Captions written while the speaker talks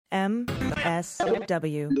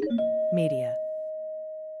MSW Media.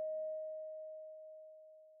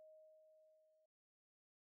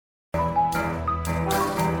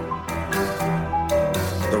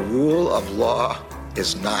 The rule of law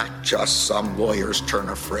is not just some lawyer's turn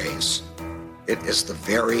of phrase. It is the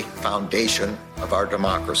very foundation of our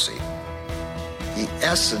democracy. The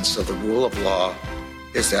essence of the rule of law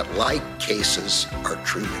is that like cases are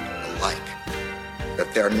treated alike.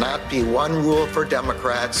 That there not be one rule for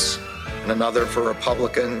Democrats and another for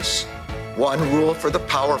Republicans, one rule for the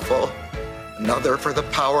powerful, another for the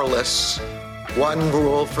powerless, one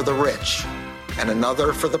rule for the rich and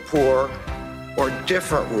another for the poor, or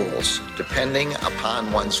different rules depending upon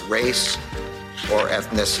one's race or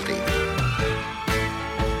ethnicity.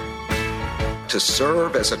 To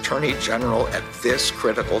serve as Attorney General at this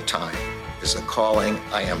critical time is a calling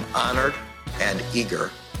I am honored and eager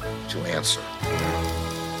to answer.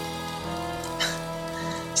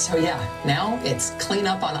 So now it's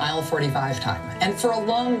cleanup on aisle 45 time. And for a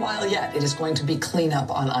long while yet, it is going to be cleanup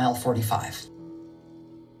on aisle 45.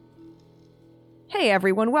 Hey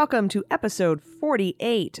everyone, welcome to episode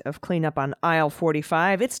 48 of Cleanup on Aisle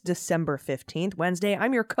 45. It's December 15th, Wednesday.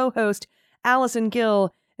 I'm your co-host, Allison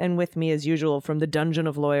Gill, and with me as usual from the dungeon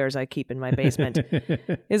of lawyers I keep in my basement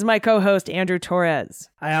is my co-host, Andrew Torres.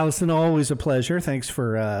 Hi, Allison. Always a pleasure. Thanks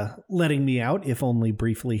for letting me out, if only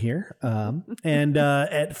briefly here. And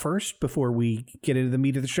at first, before we get into the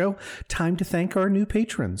meat of the show, time to thank our new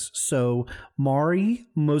patrons. So Mari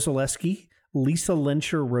Mozaleski, Lisa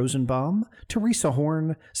Lencher Rosenbaum, Teresa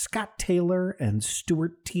Horn, Scott Taylor, and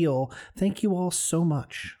Stuart Teal. Thank you all so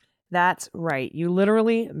much. That's right. You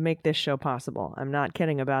literally make this show possible. I'm not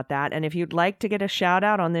kidding about that. And if you'd like to get a shout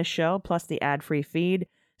out on this show, plus the ad-free feed,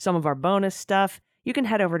 some of our bonus stuff, you can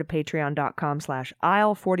head over to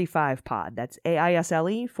patreon.com/aisle45pod. That's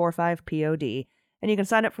AISLE 45POD. And you can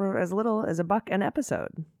sign up for as little as $1 an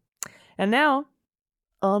episode. And now,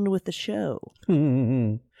 on with the show.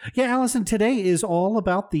 Yeah, Allison, today is all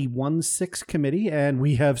about the 1-6 committee, and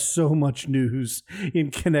we have so much news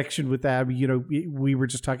in connection with that. You know, we were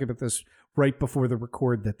just talking about this right before the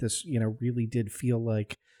record, that this, really did feel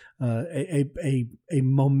like a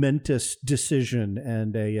momentous decision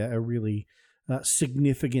and a really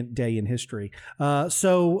significant day in history.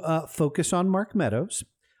 So focus on Mark Meadows.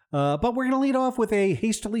 But we're going to lead off with a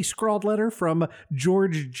hastily scrawled letter from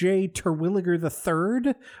George J. Terwilliger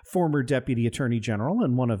III, former Deputy Attorney General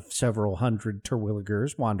and one of several hundred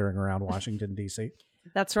Terwilligers wandering around Washington, D.C.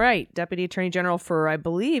 That's right. Deputy Attorney General for, I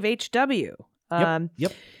believe, HW.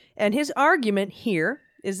 Yep. And his argument here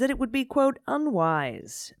is that it would be, quote,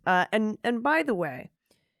 unwise. And by the way,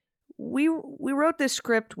 we wrote this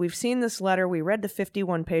script. We've seen this letter. We read the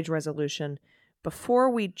 51-page resolution before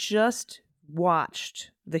we just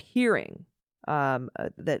watched the hearing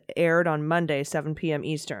that aired on Monday, 7 p.m.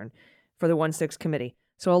 Eastern, for the 1-6 committee.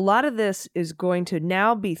 So a lot of this is going to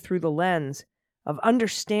now be through the lens of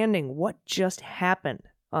understanding what just happened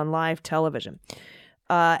on live television.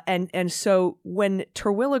 And so when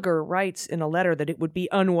Terwilliger writes in a letter that it would be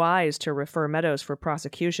unwise to refer Meadows for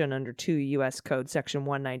prosecution under 2 U.S. Code Section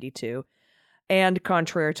 192, and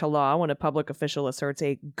contrary to law when a public official asserts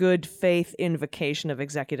a good faith invocation of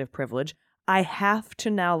executive privilege, I have to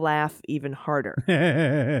now laugh even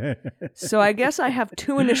harder. So I guess I have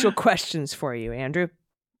 2 initial questions for you, Andrew.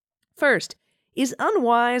 First, is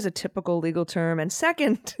unwise a typical legal term? And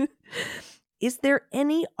second, is there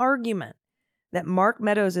any argument that Mark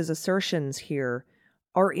Meadows' assertions here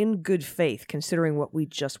are in good faith, considering what we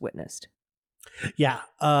just witnessed? Yeah.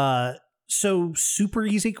 So super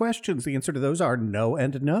easy questions. The answer to those are no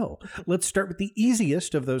and no. Let's start with the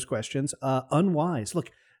easiest of those questions. Unwise. Look,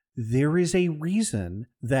 there is a reason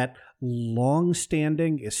that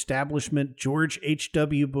long-standing establishment George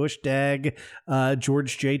H.W. Bush DAG,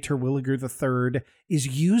 George J. Terwilliger III, is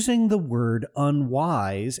using the word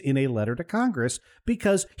unwise in a letter to Congress,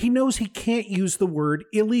 because he knows he can't use the word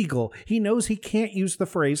illegal. He knows he can't use the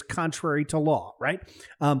phrase contrary to law, right?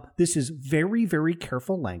 This is very, very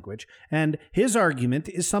careful language. And his argument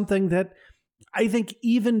is something that I think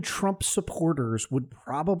even Trump supporters would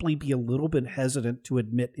probably be a little bit hesitant to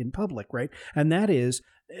admit in public, right? And that is,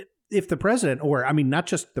 if the president, or I mean, not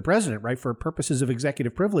just the president, right, for purposes of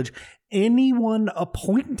executive privilege, anyone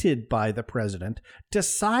appointed by the president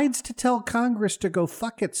decides to tell Congress to go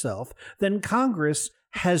fuck itself, then Congress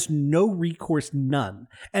has no recourse, none.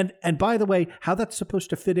 And by the way, how that's supposed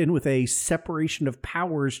to fit in with a separation of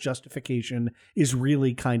powers justification is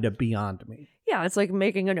really kind of beyond me. Yeah, it's like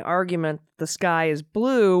making an argument the sky is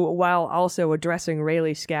blue while also addressing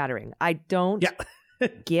Rayleigh scattering. I don't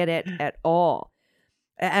get it at all.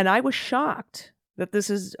 And I was shocked that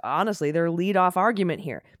this is honestly their lead-off argument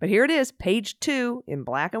here. But here it is, page 2 in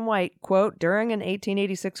black and white, quote, during an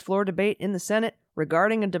 1886 floor debate in the Senate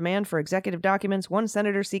regarding a demand for executive documents, one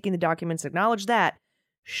senator seeking the documents acknowledged that,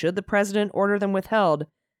 should the president order them withheld,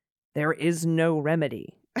 there is no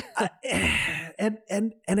remedy.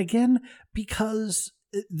 And again, because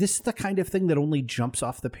this is the kind of thing that only jumps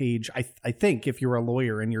off the page, I think, if you're a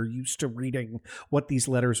lawyer and you're used to reading what these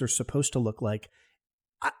letters are supposed to look like.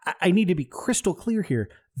 I need to be crystal clear here.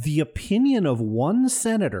 The opinion of one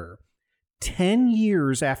senator 10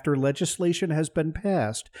 years after legislation has been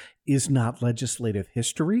passed is not legislative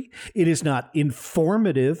history. It is not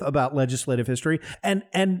informative about legislative history. And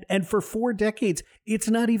for 4 decades, it's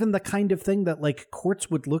not even the kind of thing that like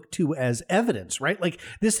courts would look to as evidence, right? Like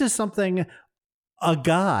this is something a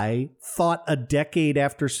guy thought a decade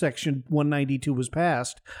after Section 192 was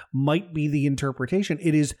passed might be the interpretation.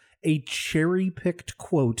 It is a cherry-picked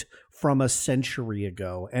quote from a century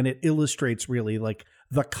ago, and it illustrates really like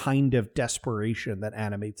the kind of desperation that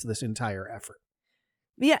animates this entire effort.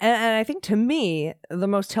 Yeah, and I think to me, the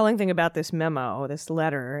most telling thing about this memo, this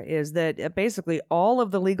letter, is that basically all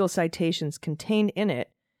of the legal citations contained in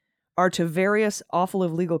it are to various Office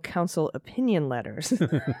of Legal Counsel opinion letters.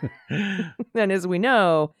 And as we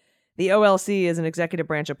know, the OLC is an executive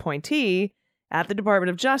branch appointee at the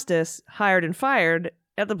Department of Justice, hired and fired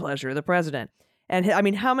at the pleasure of the president. And I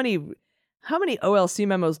mean, how many OLC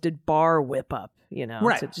memos did Barr whip up,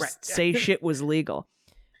 to just say shit was legal?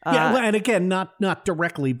 Yeah, and again, not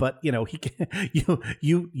directly, but he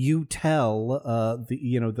you tell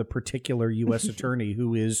the particular U.S. attorney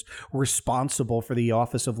who is responsible for the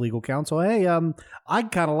Office of Legal Counsel, hey,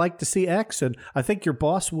 I'd kind of like to see X, and I think your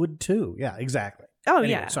boss would too. Yeah, exactly. Oh,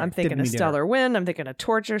 anyway, yeah. Sorry, I'm thinking of Stellar Wind. I'm thinking of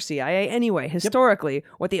torture, CIA. Anyway, historically,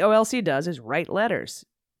 what the OLC does is write letters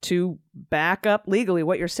to back up legally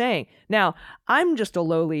what you're saying. Now, I'm just a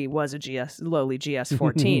lowly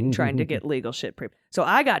GS-14 trying to get legal shit pre. So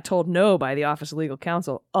I got told no by the Office of Legal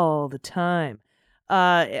Counsel all the time.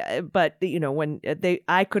 But when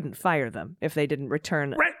I couldn't fire them if they didn't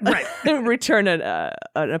return return an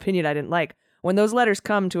opinion I didn't like. When those letters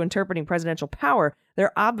come to interpreting presidential power,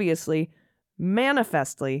 they're obviously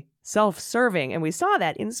manifestly self-serving, and we saw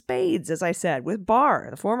that in spades, as I said, with Barr,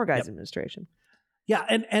 the former guy's administration. Yeah,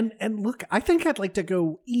 and look, I think I'd like to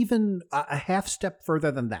go even a half step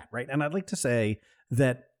further than that, right? And I'd like to say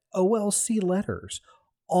that OLC letters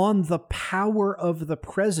on the power of the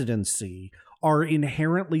presidency are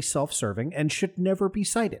inherently self-serving and should never be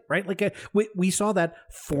cited, right? Like we saw that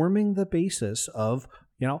forming the basis of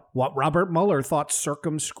what Robert Mueller thought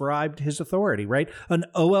circumscribed his authority, right? An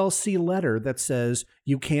OLC letter that says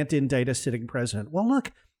you can't indict a sitting president. Well,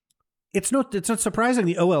 look, it's not surprising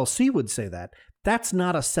the OLC would say that. That's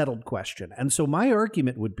not a settled question. And so my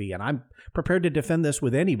argument would be, and I'm prepared to defend this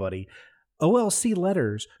with anybody, OLC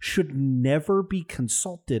letters should never be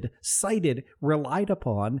consulted, cited, relied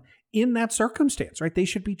upon in that circumstance, right? They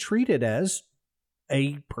should be treated as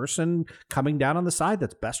a person coming down on the side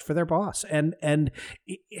that's best for their boss. And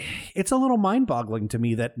it's a little mind-boggling to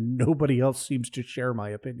me that nobody else seems to share my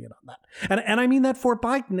opinion on that. And I mean that for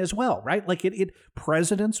Biden as well, right? Like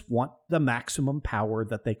presidents want the maximum power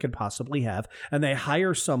that they could possibly have, and they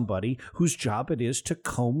hire somebody whose job it is to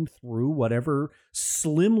comb through whatever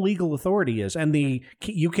slim legal authority is. And you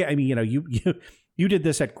did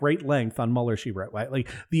this at great length on Mueller, she wrote, right? Like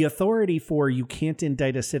the authority for you can't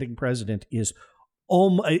indict a sitting president is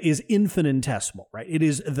infinitesimal, right? It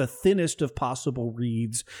is the thinnest of possible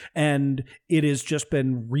reeds, and it has just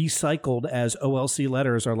been recycled as OLC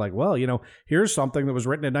letters are like, well, here's something that was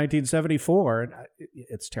written in 1974, and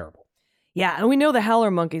it's terrible. Yeah, and we know the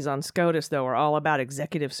howler monkeys on SCOTUS, though, are all about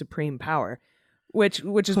executive supreme power, which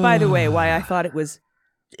is, by the way, why I thought it was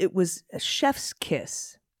a chef's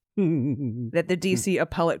kiss that the D.C.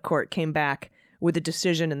 appellate court came back with a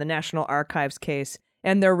decision in the National Archives case,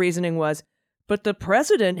 and their reasoning was, but the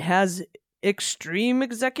president has extreme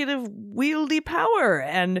executive wieldy power,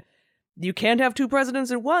 and you can't have two presidents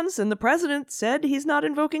at once, and the president said he's not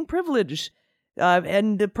invoking privilege.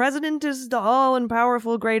 And the president is the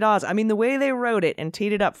all-powerful great Oz. I mean, the way they wrote it and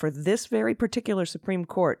teed it up for this very particular Supreme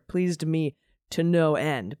Court pleased me to no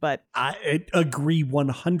end. But I agree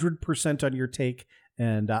 100% on your take,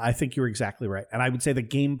 and I think you're exactly right. And I would say the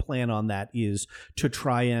game plan on that is to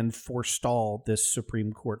try and forestall this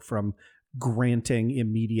Supreme Court from granting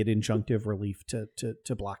immediate injunctive relief to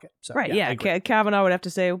block it. So, right, yeah. Kavanaugh would have to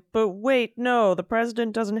say, but wait, no, the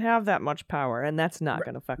president doesn't have that much power, and that's not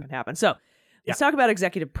going to fucking happen. So let's talk about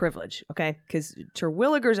executive privilege, okay? Because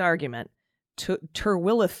Terwilliger's argument,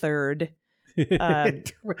 Terwilla third,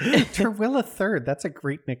 Terwilla Third. That's a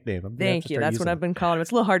great nickname. Thank you. That's what I've been calling him.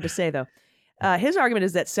 It's a little hard to say, though. His argument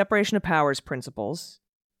is that separation of powers principles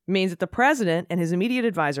means that the president and his immediate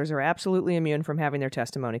advisors are absolutely immune from having their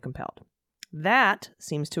testimony compelled. That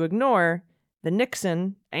seems to ignore the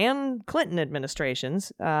Nixon and Clinton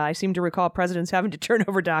administrations. I seem to recall presidents having to turn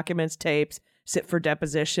over documents, tapes, sit for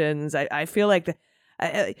depositions. I feel like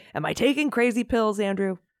am I taking crazy pills,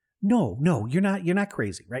 Andrew? No, you're not. You're not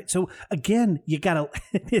crazy, right? So again, you gotta.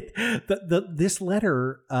 This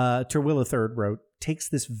letter Terwilla III wrote takes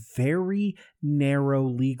this very narrow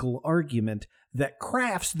legal argument that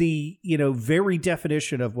crafts the very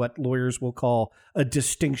definition of what lawyers will call a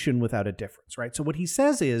distinction without a difference, right? So what he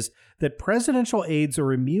says is that presidential aides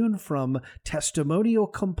are immune from testimonial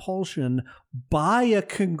compulsion by a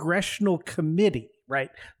congressional committee, right?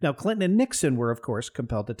 Now, Clinton and Nixon were, of course,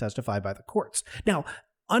 compelled to testify by the courts. Now,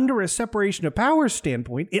 under a separation of powers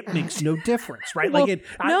standpoint, it makes no difference, right? Well,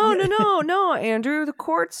 no, Andrew. The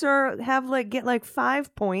courts get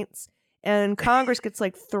 5 points, and Congress gets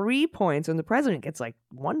 3 points, and the president gets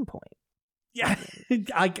 1 point. Yeah,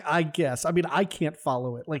 I guess. I mean, I can't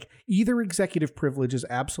follow it. Either executive privilege is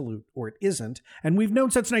absolute or it isn't. And we've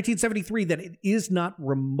known since 1973 that it is not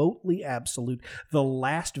remotely absolute. The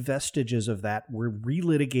last vestiges of that were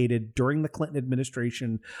relitigated during the Clinton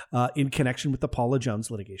administration in connection with the Paula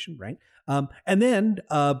Jones litigation, right? And then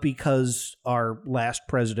because our last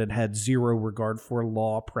president had zero regard for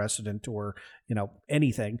law, precedent, or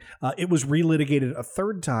anything, it was relitigated a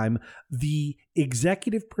third time. The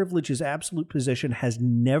executive privilege's absolute position has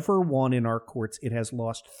never won in our courts. It has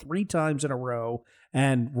lost 3 times in a row,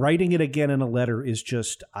 and writing it again in a letter is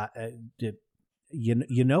just,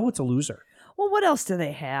 it's a loser. Well, what else do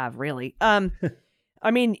they have, really? I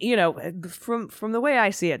mean, from the way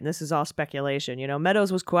I see it, and this is all speculation,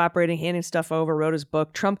 Meadows was cooperating, handing stuff over, wrote his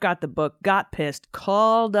book. Trump got the book, got pissed,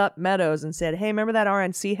 called up Meadows and said, hey, remember that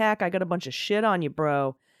RNC hack? I got a bunch of shit on you,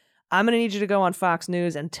 bro. I'm going to need you to go on Fox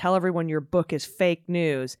News and tell everyone your book is fake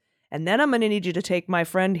news. And then I'm going to need you to take my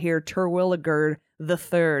friend here, Terwilliger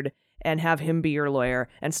III, and have him be your lawyer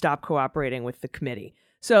and stop cooperating with the committee.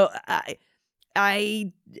 So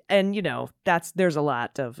there's a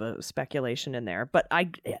lot of speculation in there, but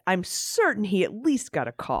I'm certain he at least got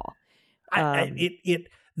a call.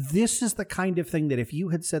 This is the kind of thing that if you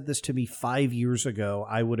had said this to me 5 years ago,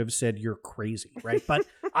 I would have said you're crazy, right? But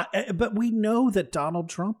but we know that Donald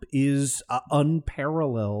Trump is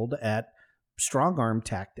unparalleled at strong arm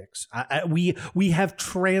tactics. We have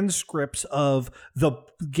transcripts of the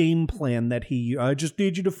game plan that I just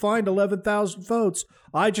need you to find 11,000 votes.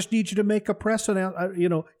 I just need you to make a press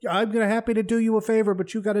announcement. I'm happy to do you a favor,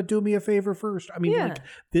 but you got to do me a favor first. I mean,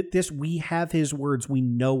 we have his words. We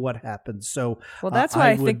know what happens. So, well, that's why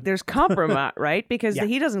I think there's compromise, right? Because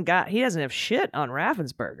he doesn't have shit on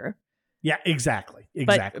Raffensperger. Yeah, exactly.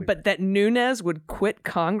 But that Nunes would quit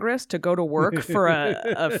Congress to go to work for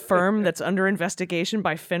a firm that's under investigation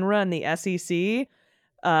by FINRA and the SEC,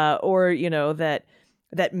 or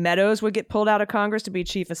that Meadows would get pulled out of Congress to be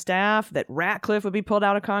chief of staff, that Ratcliffe would be pulled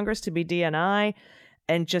out of Congress to be DNI,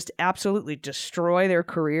 and just absolutely destroy their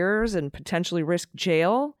careers and potentially risk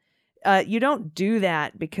jail. You don't do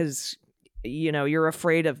that because you're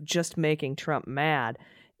afraid of just making Trump mad.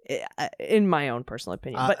 In my own personal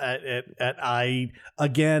opinion. But I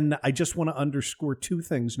just want to underscore 2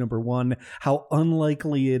 things. Number one, how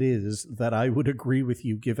unlikely it is that I would agree with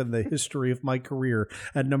you given the history of my career.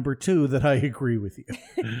 And number 2, that I agree with you.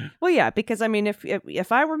 Well, yeah, because I mean,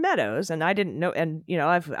 if I were Meadows and I didn't know, and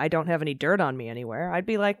I don't have any dirt on me anywhere, I'd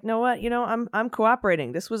be like, know what, I'm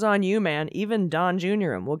cooperating. This was on you, man. Even Don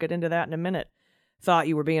Jr., and we'll get into that in a minute, thought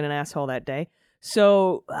you were being an asshole that day.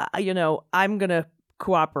 So, I'm going to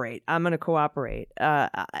cooperate. I'm going to cooperate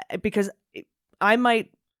because I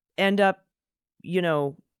might end up,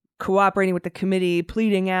 cooperating with the committee,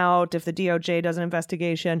 pleading out if the DOJ does an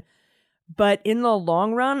investigation. But in the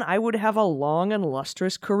long run, I would have a long and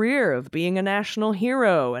lustrous career of being a national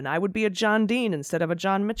hero, and I would be a John Dean instead of a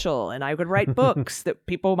John Mitchell, and I would write books that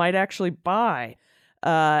people might actually buy.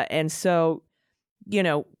 And so,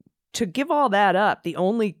 to give all that up, the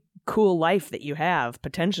only cool life that you have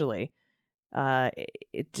potentially,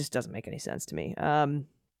 it just doesn't make any sense to me.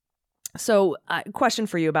 So, question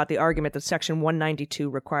for you about the argument that Section 192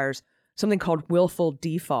 requires something called willful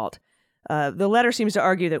default. The letter seems to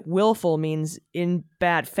argue that willful means in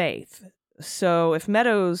bad faith. So, if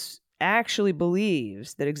Meadows actually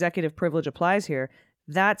believes that executive privilege applies here,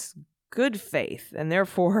 that's good faith, and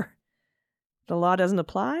therefore the law doesn't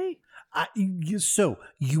apply? So,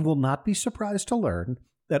 you will not be surprised to learn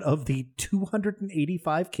that of the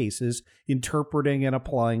 285 cases interpreting and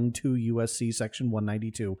applying to USC Section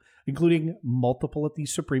 192, including multiple at the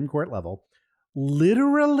Supreme Court level,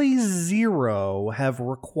 literally 0 have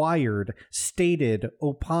required, stated,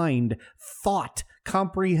 opined, thought,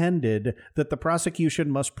 comprehended that the prosecution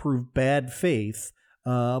must prove bad faith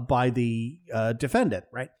by the defendant,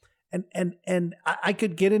 right? And I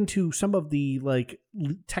could get into some of the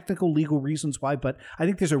technical legal reasons why, but I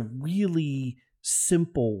think there's a really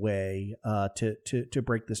simple way to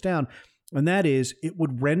break this down, and that is it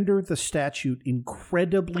would render the statute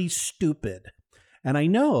incredibly stupid. And I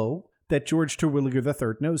know that George Terwilliger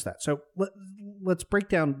III knows that. So let's break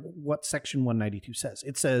down what Section 192 says.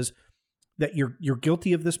 It says that you're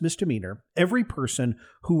guilty of this misdemeanor. Every person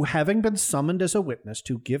who, having been summoned as a witness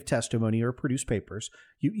to give testimony or produce papers,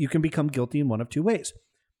 you can become guilty in one of two ways.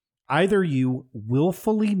 Either you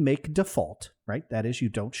willfully make default, right? That is, you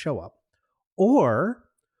don't show up, or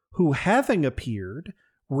who, having appeared,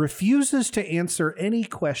 refuses to answer any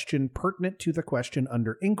question pertinent to the question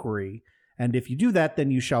under inquiry. And if you do that, then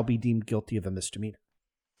you shall be deemed guilty of a misdemeanor.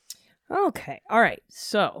 Okay. All right.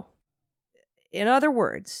 So, in other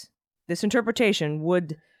words, this interpretation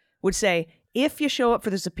would say, if you show up for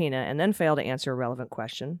the subpoena and then fail to answer a relevant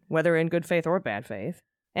question, whether in good faith or bad faith,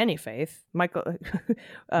 any faith,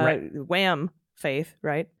 Right. wham faith,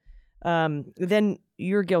 right? Then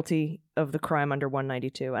you're guilty of the crime under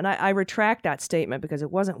 192. And I retract that statement because it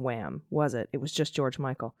wasn't wham, was it? It was just George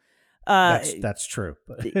Michael. That's true.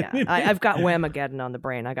 Yeah, I've got Whamageddon on the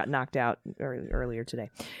brain. I got knocked out earlier today.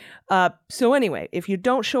 So anyway, if you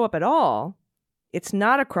don't show up at all, it's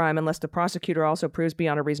not a crime unless the prosecutor also proves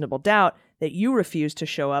beyond a reasonable doubt that you refuse to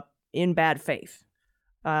show up in bad faith.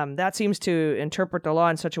 That seems to interpret the law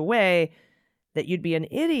in such a way that you'd be an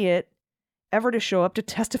idiot ever to show up to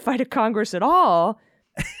testify to Congress at all.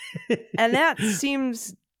 And that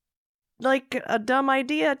seems like a dumb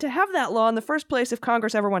idea to have that law in the first place if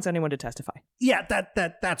Congress ever wants anyone to testify. Yeah,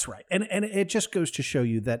 that's right. And it just goes to show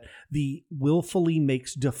you that the willfully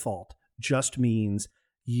makes default just means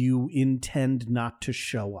you intend not to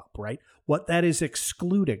show up, right? What that is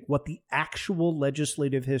excluding, what the actual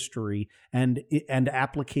legislative history and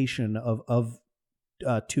application of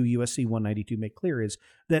 2 USC 192 make clear is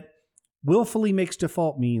that willfully makes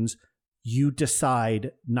default means you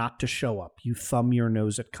decide not to show up. You thumb your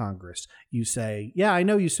nose at Congress. You say, yeah, I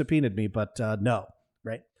know you subpoenaed me, but no,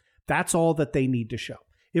 right? That's all that they need to show.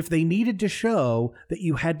 If they needed to show that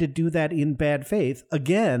you had to do that in bad faith,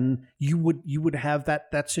 again, you would have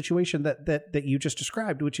that situation that you just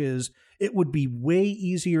described, which is it would be way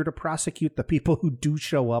easier to prosecute the people who do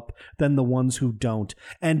show up than the ones who don't.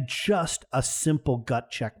 And just a simple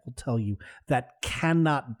gut check will tell you that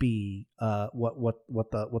cannot be what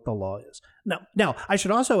the law is. Now I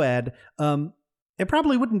should also add, it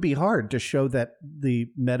probably wouldn't be hard to show that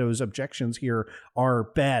the Meadows objections here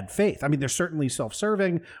are bad faith. I mean, they're certainly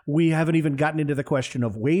self-serving. We haven't even gotten into the question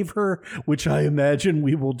of waiver, which I imagine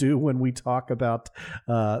we will do when we talk about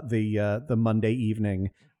the Monday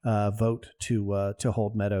evening vote to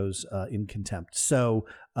hold Meadows in contempt. So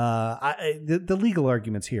the legal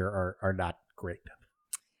arguments here are not great.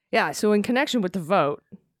 Yeah, so in connection with the vote,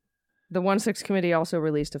 the 1-6 committee also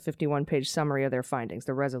released a 51-page summary of their findings,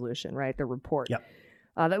 the resolution, right, the report. Yep.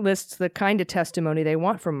 That lists the kind of testimony they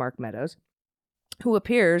want from Mark Meadows, who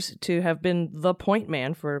appears to have been the point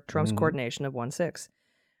man for Trump's coordination of 1-6.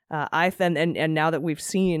 And now that we've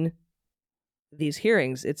seen these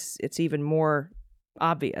hearings, it's even more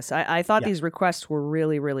obvious. I thought these requests were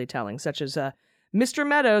really, really telling, such as Mr.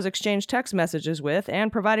 Meadows exchanged text messages with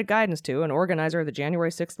and provided guidance to an organizer of the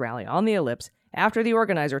January 6th rally on the Ellipse after the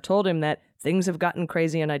organizer told him that things have gotten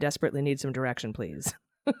crazy and I desperately need some direction, please.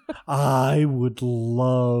 I would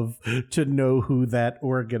love to know who that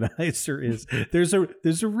organizer is. There's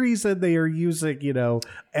a reason they are using,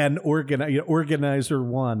 an organizer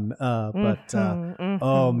one.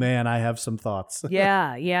 Oh man, I have some thoughts.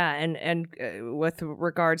 Yeah. And with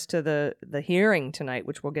regards to the hearing tonight,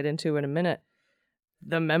 which we'll get into in a minute,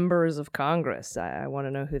 the members of Congress, I want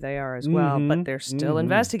to know who they are as well, but they're still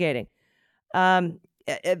investigating. And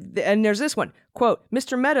there's this one, quote,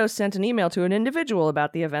 Mr. Meadows sent an email to an individual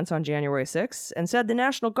about the events on January 6th and said the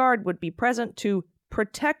National Guard would be present to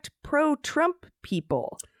protect pro-Trump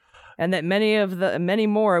people and that many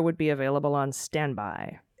more would be available on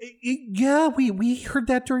standby. Yeah, we heard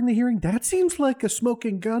that during the hearing. That seems like a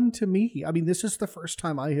smoking gun to me. I mean, this is the first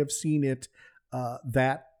time I have seen it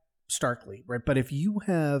that starkly, right? But if you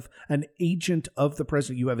have an agent of the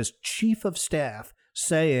president, you have his chief of staff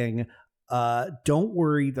saying, don't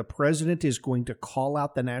worry, the president is going to call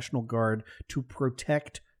out the National Guard to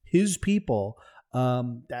protect his people.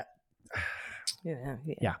 That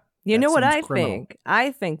yeah. You know that what seems I criminal. think?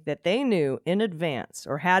 I think that they knew in advance,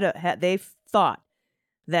 or they thought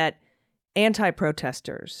that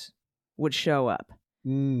anti-protesters would show up,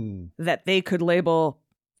 that they could label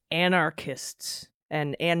anarchists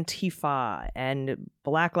and Antifa and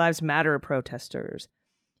Black Lives Matter protesters,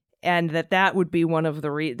 and that would be one of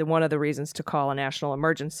the reasons to call a national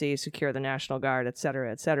emergency, secure the National Guard, et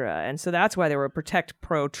cetera, et cetera. And so that's why they were protect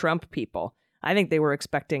pro-Trump people. I think they were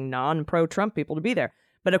expecting non-pro-Trump people to be there.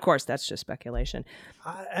 But of course, that's just speculation.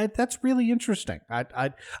 That's really interesting.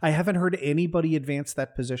 I haven't heard anybody advance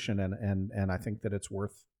that position, and I think that it's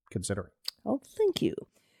worth considering. Oh, thank you.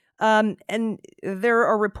 And there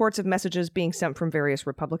are reports of messages being sent from various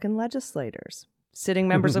Republican legislators, sitting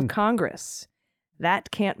members of Congress.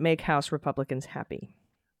 That can't make House Republicans happy.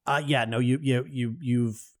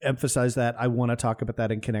 You've emphasized that. I want to talk about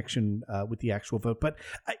that in connection with the actual vote. But,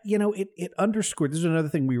 it underscored, this is another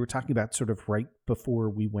thing we were talking about sort of right before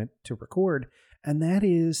we went to record, and that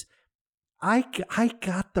is I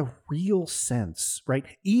got the real sense, right,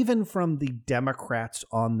 even from the Democrats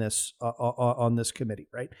on this committee,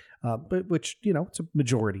 right, but which, it's a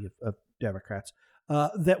majority of Democrats,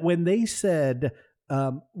 that when they said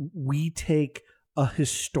we take a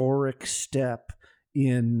historic step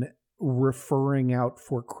in referring out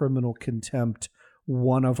for criminal contempt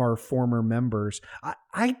one of our former members,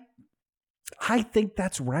 I think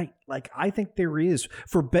that's right. Like, I think there is,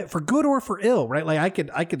 for good or for ill, right? Like,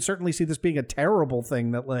 I could certainly see this being a terrible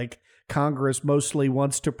thing that, like, Congress mostly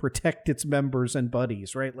wants to protect its members and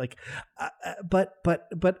buddies, right? Like, but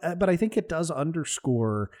I think it does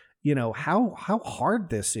underscore, how hard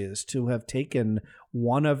this is to have taken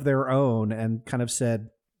one of their own and kind of said,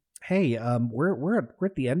 hey, we're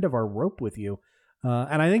at the end of our rope with you.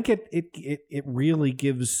 And I think it really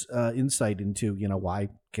gives insight into, why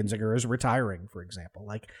Kinzinger is retiring, for example.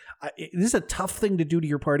 Like, this is a tough thing to do to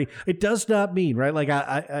your party. It does not mean, right? Like,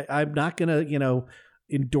 I'm not going to,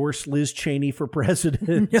 endorse Liz Cheney for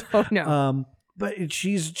president. No. But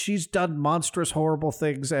she's done monstrous, horrible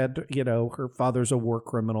things, and, her father's a war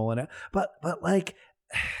criminal. But like,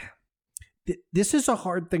 this is a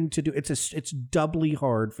hard thing to do. It's doubly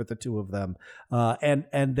hard for the two of them,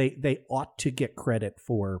 and they ought to get credit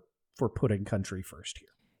for putting country first here.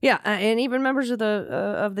 Yeah, and even members of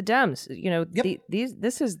the Dems. Yep.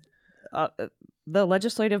 This is the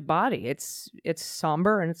legislative body. It's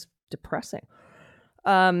somber and it's depressing.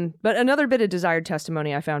 But another bit of desired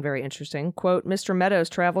testimony I found very interesting. Quote, Mr. Meadows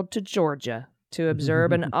traveled to Georgia to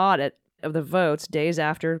observe an audit of the votes days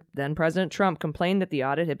after then President Trump complained that the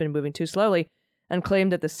audit had been moving too slowly and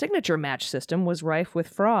claimed that the signature match system was rife with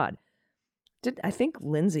fraud. I think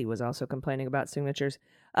Lindsay was also complaining about signatures.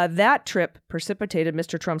 That trip precipitated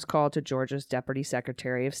Mr. Trump's call to Georgia's Deputy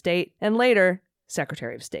Secretary of State and later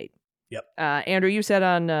Secretary of State. Yep. Andrew, you said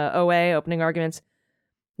on OA, opening arguments,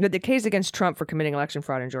 that the case against Trump for committing election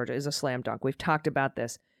fraud in Georgia is a slam dunk. We've talked about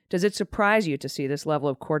this. Does it surprise you to see this level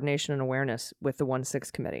of coordination and awareness with the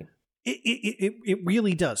 1-6 committee? It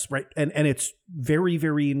really does, right? And it's very,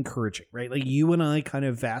 very encouraging, right? Like, you and I kind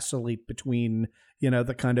of vacillate between,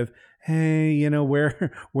 the kind of, hey,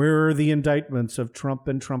 where are the indictments of Trump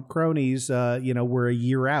and Trump cronies? We're a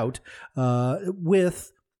year out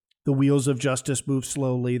with the wheels of justice move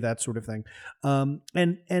slowly, that sort of thing.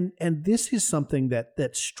 And this is something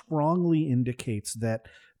that strongly indicates that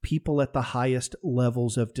people at the highest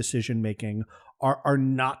levels of decision making are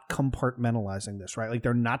not compartmentalizing this, right? Like,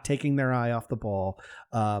 they're not taking their eye off the ball.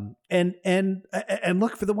 And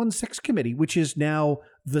look, for the 1-6 committee, which is now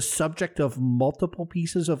the subject of multiple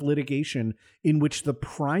pieces of litigation in which the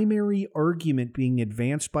primary argument being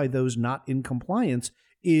advanced by those not in compliance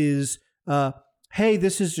is, hey,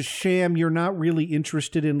 this is a sham. You're not really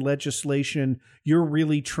interested in legislation. You're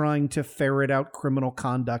really trying to ferret out criminal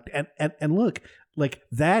conduct. And look, like,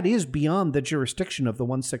 that is beyond the jurisdiction of the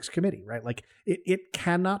 1-6 committee, right? Like, it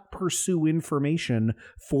cannot pursue information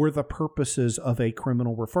for the purposes of a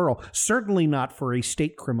criminal referral, certainly not for a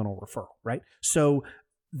state criminal referral, right? So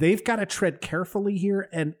they've got to tread carefully here.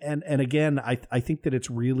 And again, I think that it's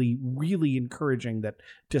really, really encouraging that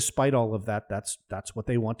despite all of that, that's what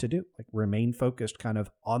they want to do, like, remain focused kind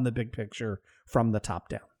of on the big picture from the top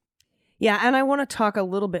down. Yeah, and I want to talk a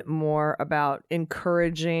little bit more about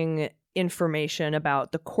encouraging information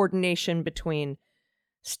about the coordination between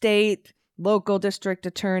state, local district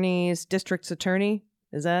attorneys, district's attorney.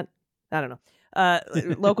 Is that? I don't know.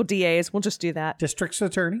 Local DAs. We'll just do that. District's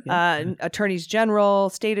attorney. Yeah. Attorneys general,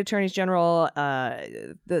 state attorneys general,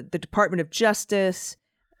 the Department of Justice,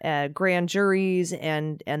 grand juries,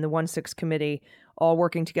 and the 1-6 committee all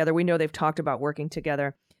working together. We know they've talked about working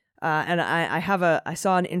together. And I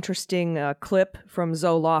saw an interesting clip from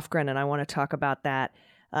Zoe Lofgren, and I want to talk about that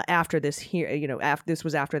after this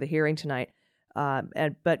after the hearing tonight.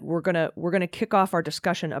 But we're gonna kick off our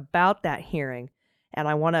discussion about that hearing, and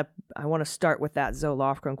I want to start with that Zoe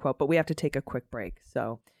Lofgren quote. But we have to take a quick break,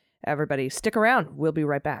 so everybody stick around. We'll be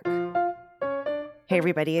right back. Hey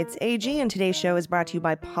everybody, it's AG, and today's show is brought to you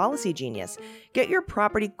by Policy Genius. Get your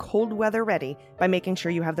property cold weather ready by making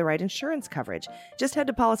sure you have the right insurance coverage. Just head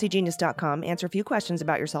to policygenius.com, answer a few questions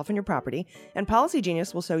about yourself and your property, and Policy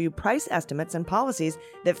Genius will show you price estimates and policies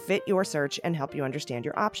that fit your search and help you understand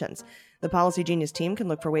your options. The Policy Genius team can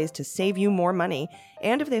look for ways to save you more money,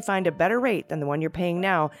 and if they find a better rate than the one you're paying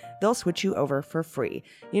now, they'll switch you over for free.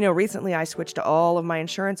 You know, recently I switched all of my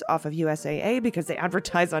insurance off of USAA because they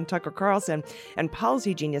advertise on Tucker Carlson, and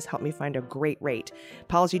Policy Genius helped me find a great rate.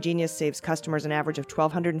 Policy Genius saves customers an average of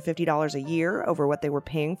 $1,250 a year over what they were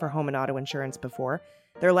paying for home and auto insurance before.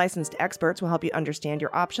 Their licensed experts will help you understand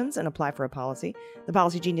your options and apply for a policy. The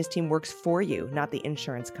Policy Genius team works for you, not the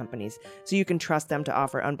insurance companies, so you can trust them to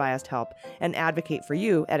offer unbiased help and advocate for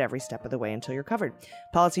you at every step of the way until you're covered.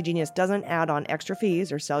 Policy Genius doesn't add on extra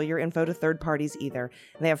fees or sell your info to third parties either.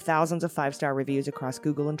 They have thousands of 5-star reviews across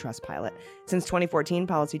Google and Trustpilot. Since 2014,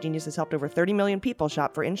 Policy Genius has helped over 30 million people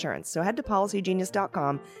shop for insurance, so head to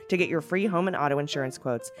policygenius.com to get your free home and auto insurance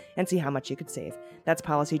quotes and see how much you could save. That's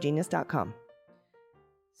policygenius.com.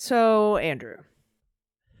 So, Andrew,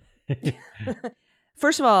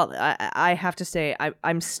 first of all, I have to say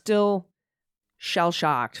I'm still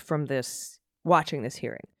shell-shocked from watching this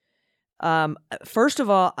hearing. First of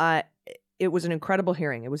all, it was an incredible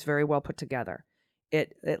hearing. It was very well put together.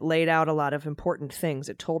 It laid out a lot of important things.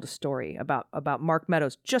 It told a story about Mark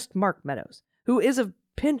Meadows, just Mark Meadows, who is a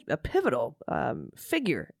pivotal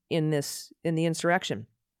figure in the insurrection.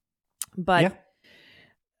 But. Yeah.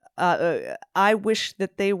 I wish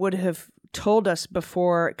that they would have told us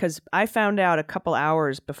before, because I found out a couple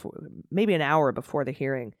hours before, maybe an hour before the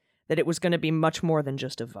hearing, that it was going to be much more than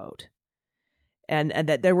just a vote. And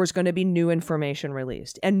that there was going to be new information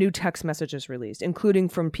released and new text messages released, including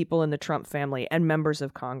from people in the Trump family and members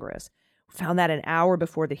of Congress. Found that an hour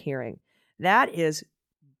before the hearing. That is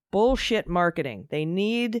bullshit marketing. They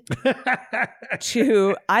need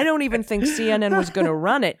to, I don't even think CNN was going to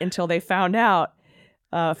run it until they found out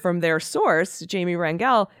from their source, Jamie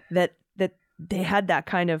Rangel, that they had that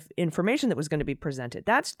kind of information that was going to be presented.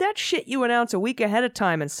 That's that shit you announce a week ahead of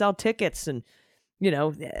time and sell tickets, and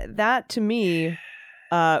that to me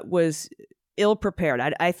was ill prepared.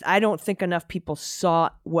 I don't think enough people saw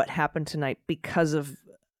what happened tonight because of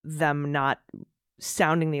them not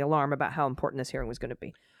sounding the alarm about how important this hearing was going to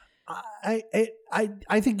be.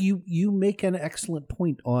 I think you make an excellent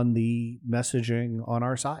point on the messaging on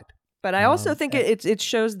our side. But I also think it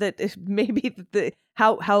shows that maybe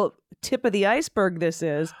how tip of the iceberg this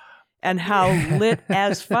is, and how lit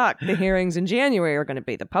as fuck the hearings in January are going to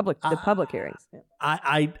be, the public hearings. Yeah.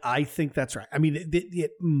 I think that's right. I mean,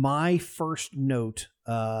 my first note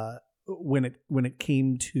when it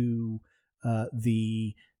came to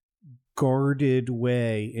the guarded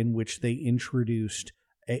way in which they introduced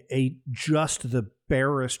a just the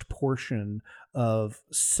barest portion of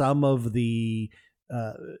some of the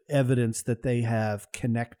evidence that they have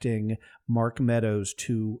connecting Mark Meadows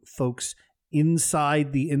to folks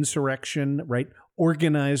inside the insurrection, right?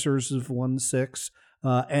 Organizers of 1-6,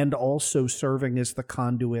 and also serving as the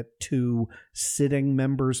conduit to sitting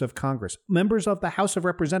members of Congress, members of the House of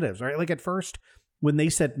Representatives, right? Like at first, when they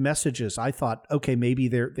said messages, I thought, okay, maybe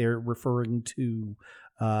they're referring to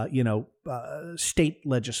state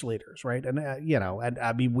legislators, right? And and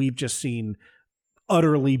I mean, we've just seen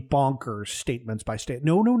utterly bonkers statements by state.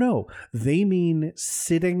 No. They mean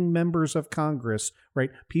sitting members of Congress,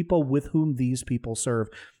 right? People with whom these people serve.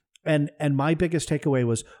 And my biggest takeaway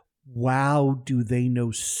was, wow, do they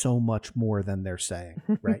know so much more than they're saying,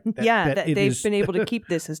 right? They've been able to keep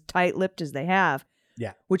this as tight-lipped as they have.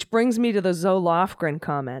 Yeah. Which brings me to the Zoe Lofgren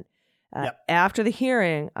comment. After the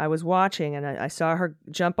hearing, I was watching, and I saw her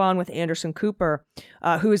jump on with Anderson Cooper,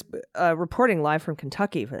 who is reporting live from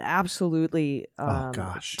Kentucky for the absolutely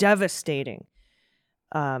devastating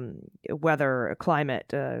weather,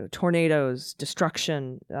 climate, tornadoes,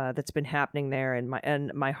 destruction that's been happening there.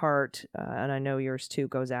 And my heart, and I know yours too,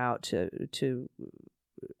 goes out to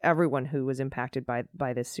everyone who was impacted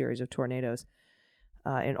by this series of tornadoes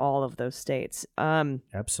in all of those states.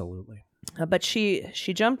 Absolutely. But she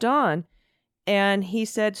jumped on, and he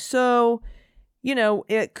said, so,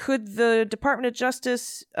 could the Department of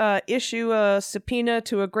Justice issue a subpoena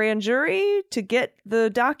to a grand jury to get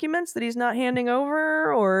the documents that he's not handing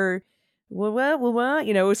over? Or well,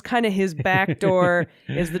 it was kind of his backdoor,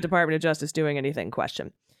 is the Department of Justice doing anything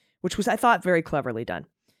question, which was, I thought, very cleverly done.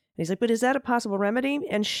 And he's like, but is that a possible remedy?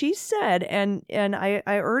 And she said, and I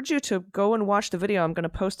urge you to go and watch the video. I'm going to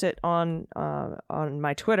post it on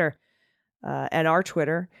my Twitter and our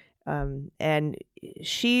Twitter. And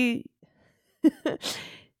she's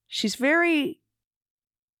very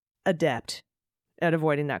adept at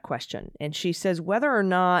avoiding that question. And she says whether or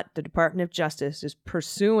not the Department of Justice is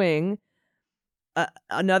pursuing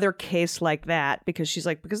another case like that, because she's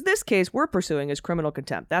like, because this case we're pursuing is criminal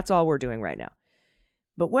contempt. That's all we're doing right now.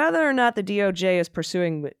 But whether or not the DOJ is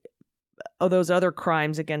pursuing those other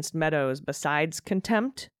crimes against Meadows besides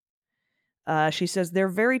contempt, she says they're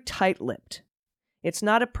very tight-lipped. It's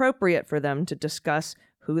not appropriate for them to discuss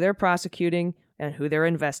who they're prosecuting and who they're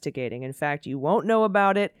investigating. In fact, you won't know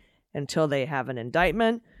about it until they have an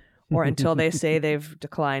indictment or until they say they've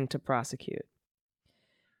declined to prosecute.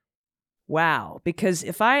 Wow. Because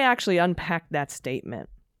if I actually unpacked that statement,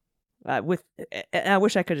 I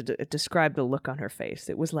wish I could have described the look on her face.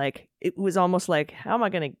 It was almost like, how am I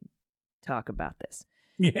going to talk about this?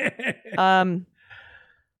 Yeah.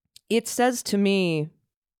 It says to me,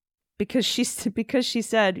 because she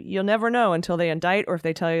said, you'll never know until they indict or if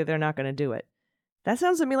they tell you they're not going to do it. That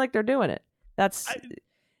sounds to me like they're doing it.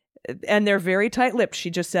 And they're very tight-lipped. She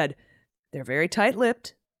just said, they're very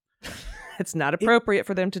tight-lipped. It's not appropriate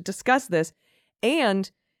for them to discuss this. And,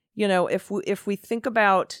 if we think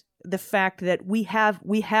about the fact that we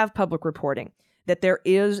have public reporting, that there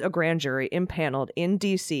is a grand jury impaneled in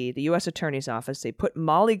D.C., the U.S. Attorney's Office. They put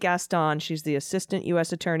Molly Gaston, she's the assistant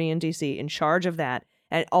U.S. Attorney in D.C., in charge of that,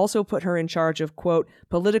 and also put her in charge of, quote,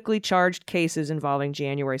 politically charged cases involving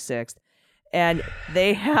January 6th. And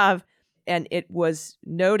they have, and it was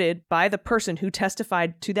noted by the person who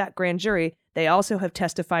testified to that grand jury, they also have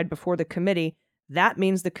testified before the committee. That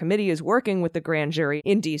means the committee is working with the grand jury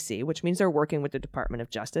in D.C., which means they're working with the Department of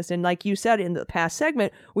Justice. And like you said in the past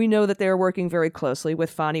segment, we know that they're working very closely with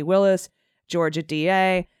Fani Willis, Georgia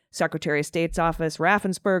DA, Secretary of State's office,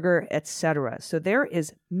 Raffensperger, etc. So there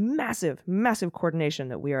is massive, massive coordination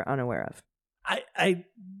that we are unaware of.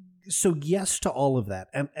 So yes to all of that.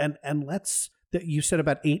 And let's, you said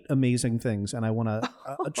about 8 amazing things, and I want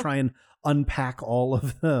to try and unpack all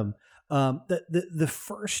of them. The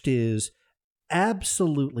first is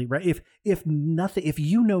absolutely right. If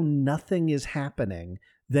nothing is happening,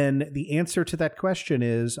 then the answer to that question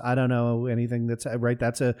is, I don't know anything that's right.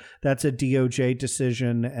 That's a DOJ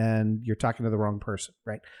decision and you're talking to the wrong person,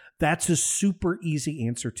 right? That's a super easy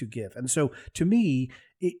answer to give. And so to me,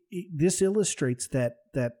 this illustrates that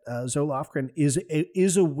Zoe Lofgren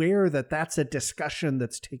is aware that that's a discussion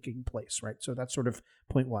that's taking place, right? So that's sort of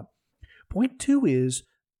point one. Point two is,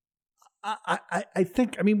 I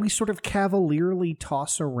think, we sort of cavalierly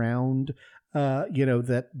toss around, that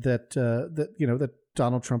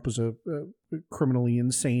Donald Trump was a criminally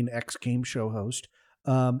insane ex-game show host.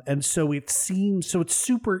 And so it's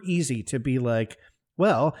super easy to be like,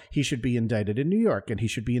 well, he should be indicted in New York and he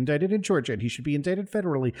should be indicted in Georgia and he should be indicted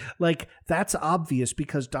federally. Like, that's obvious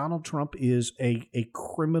because Donald Trump is a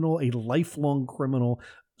criminal, a lifelong criminal,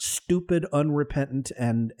 stupid, unrepentant,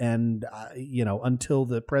 and until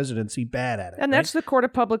the presidency, bad at it. And that's the court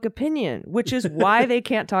of public opinion, which is why they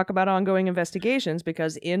can't talk about ongoing investigations,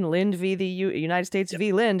 because in Lind v. the United States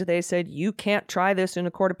v. Lind, they said, you can't try this in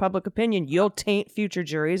a court of public opinion. You'll taint future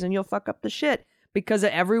juries and you'll fuck up the shit, because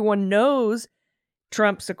everyone knows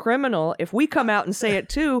Trump's a criminal. If we come out and say it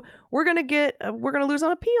too, we're going to lose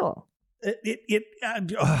on appeal.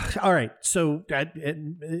 All right. So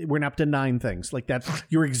we're up to 9 things like that.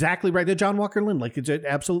 You're exactly right. The John Walker Lind, like, it's an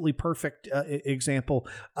absolutely perfect example.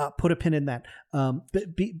 Put a pin in that.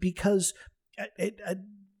 Because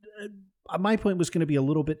my point was going to be a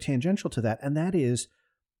little bit tangential to that. And that is,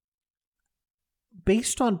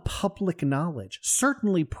 based on public knowledge,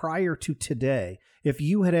 certainly prior to today, if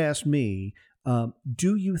you had asked me,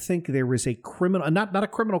 do you think there is a criminal, not a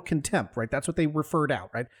criminal contempt, right? That's what they referred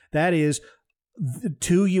out, right? That is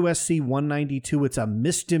 2 USC 192. It's a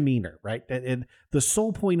misdemeanor, right? And the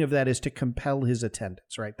sole point of that is to compel his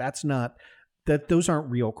attendance, right? Those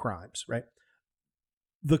aren't real crimes, right?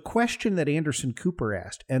 The question that Anderson Cooper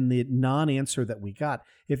asked and the non-answer that we got,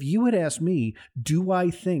 if you had asked me, do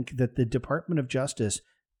I think that the Department of Justice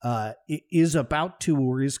is about to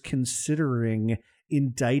or is considering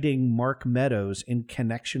indicting Mark Meadows in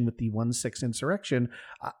connection with the 1/6 insurrection,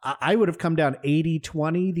 I would have come down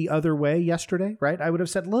 80-20 the other way yesterday, right? I would have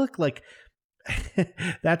said, look, like,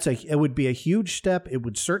 it would be a huge step. It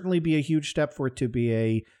would certainly be a huge step for it to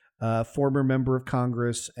be former member of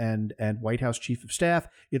Congress and White House chief of staff.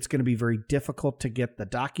 It's going to be very difficult to get the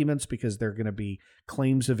documents because they're going to be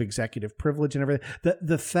claims of executive privilege and everything.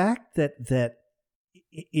 The fact that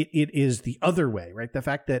it is the other way, right? The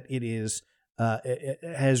fact that it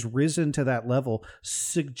has risen to that level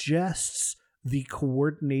suggests the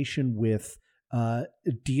coordination with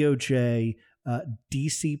DOJ,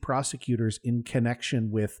 DC prosecutors in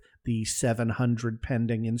connection with the 700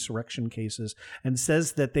 pending insurrection cases, and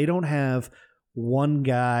says that they don't have one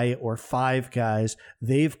guy or five guys.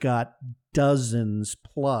 They've got dozens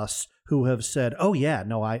plus who have said, oh yeah,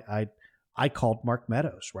 no, I called Mark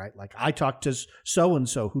Meadows, right? Like I talked to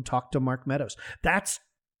so-and-so who talked to Mark Meadows. That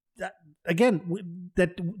again,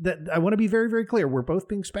 that I want to be very, very clear. We're both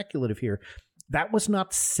being speculative here. That was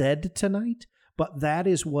not said tonight, but that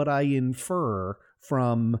is what I infer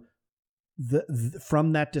from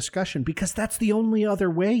from that discussion, because that's the only other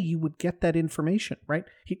way you would get that information, right?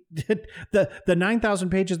 The 9,000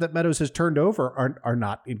 pages that Meadows has turned over are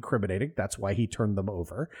not incriminating. That's why he turned them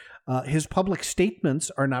over. His public statements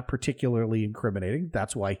are not particularly incriminating.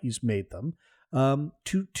 That's why he's made them.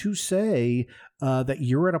 To say that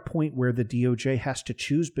you're at a point where the DOJ has to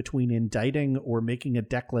choose between indicting or making a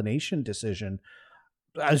declination decision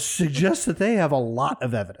suggests that they have a lot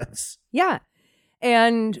of evidence. Yeah.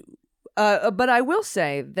 And but I will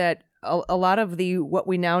say that a lot of what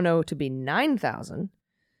we now know to be 9,000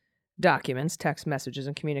 documents, text messages,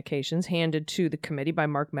 and communications handed to the committee by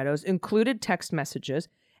Mark Meadows included text messages.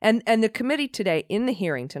 And the committee tonight in the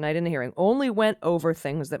hearing, only went over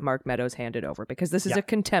things that Mark Meadows handed over, because this is a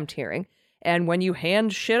contempt hearing. And when you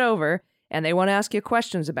hand shit over and they want to ask you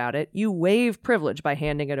questions about it, you waive privilege by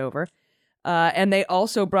handing it over. And they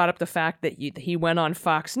also brought up the fact that he went on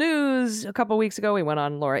Fox News a couple weeks ago. He went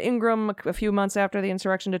on Laura Ingraham a few months after the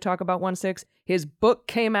insurrection to talk about 1/6. His book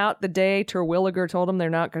came out the day Terwilliger told him they're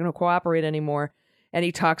not going to cooperate anymore. And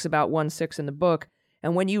he talks about 1/6 in the book.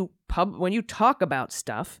 And when you talk about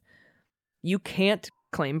stuff, you can't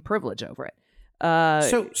claim privilege over it.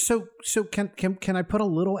 So can I put a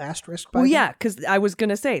little asterisk by that? Yeah, because I was going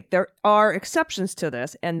to say there are exceptions to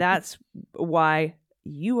this, and that's why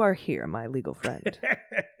you are here, my legal friend.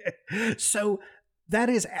 So that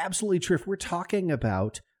is absolutely true. If we're talking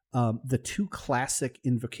about the two classic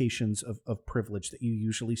invocations of privilege that you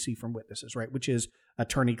usually see from witnesses, right, which is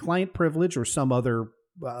attorney-client privilege or some other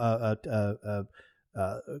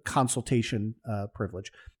consultation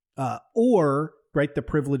privilege, or right, the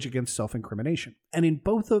privilege against self-incrimination. And in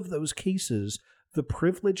both of those cases, the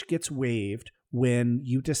privilege gets waived when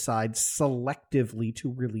you decide selectively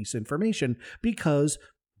to release information, because,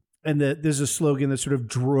 and there's a slogan that's sort of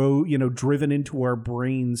driven into our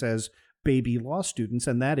brains as baby law students,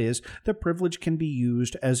 and that is the privilege can be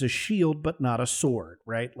used as a shield but not a sword,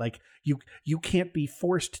 right? Like you can't be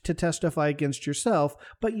forced to testify against yourself,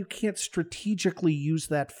 but you can't strategically use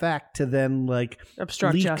that fact to then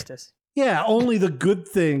obstruct justice. Yeah, only the good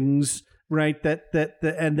things, right?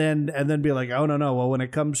 And then be like, oh no. Well, when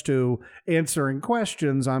it comes to answering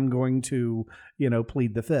questions, I'm going to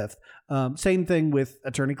plead the fifth. Same thing with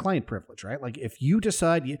attorney-client privilege, right? Like if you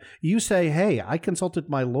decide you say, hey, I consulted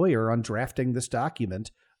my lawyer on drafting this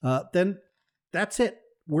document, then that's it.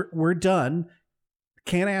 We're done.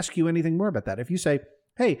 Can't ask you anything more about that. If you say,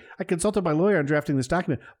 hey, I consulted my lawyer on drafting this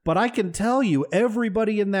document, but I can tell you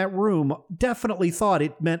everybody in that room definitely thought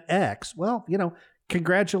it meant X. Well,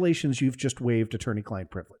 congratulations, you've just waived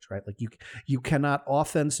attorney-client privilege, right? Like you cannot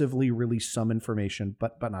offensively release some information,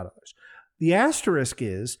 but not others. The asterisk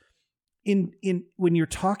is in when you're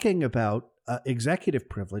talking about executive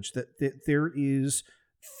privilege, that there is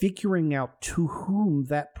figuring out to whom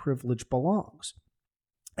that privilege belongs.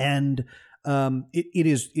 And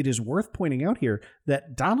it is worth pointing out here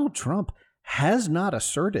that Donald Trump has not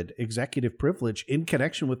asserted executive privilege in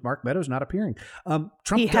connection with Mark Meadows not appearing. Trump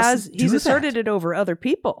he's asserted it over other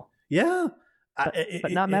people. Yeah,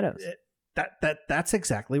 but not Meadows. That's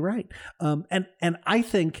exactly right. And I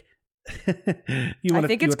think I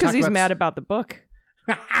think it's because he's mad about the book.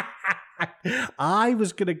 I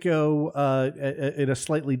was going to go in a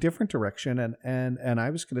slightly different direction, and I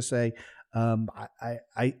was going to say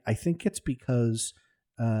I think it's because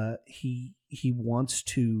he wants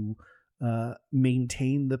to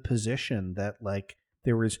maintain the position that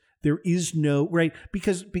there is no right,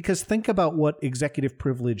 because think about what executive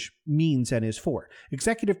privilege means and is for.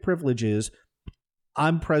 Executive privilege is,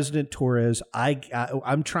 I'm President Torres.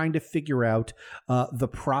 I'm trying to figure out the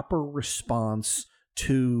proper response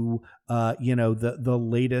to the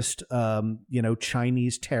latest,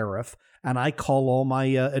 Chinese tariff. And I call all my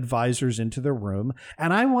advisors into the room,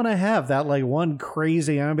 and I want to have that like one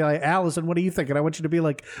crazy. I'm gonna be like, Allison, what do you think? And I want you to be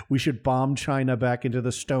like, we should bomb China back into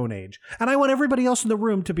the Stone Age. And I want everybody else in the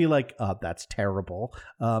room to be like, that's terrible.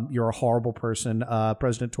 You're a horrible person,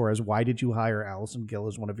 President Torres. Why did you hire Allison Gill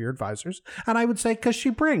as one of your advisors? And I would say because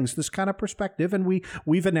she brings this kind of perspective, and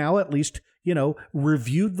we've now at least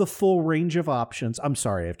reviewed the full range of options. I'm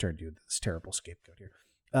sorry, I've turned you into this terrible scapegoat here.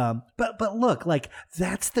 But look, like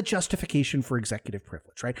that's the justification for executive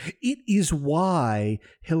privilege, right? It is why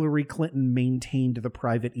Hillary Clinton maintained the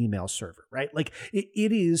private email server, right? Like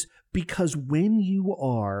it is because when you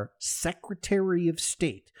are Secretary of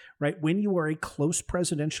State, right? When you are a close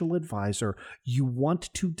presidential advisor, you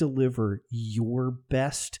want to deliver your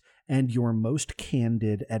best and your most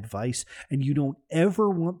candid advice, and you don't ever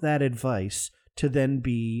want that advice to then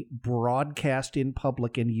be broadcast in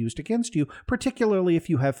public and used against you, particularly if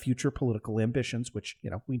you have future political ambitions, which,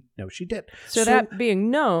 we know she did. So that being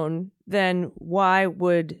known, then why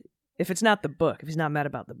would, if it's not the book, if he's not mad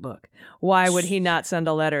about the book, why would he not send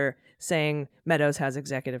a letter saying Meadows has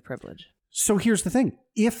executive privilege? So here's the thing.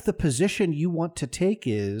 If the position you want to take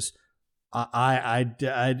is, I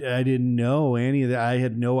didn't know any of that. I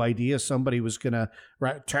had no idea somebody was gonna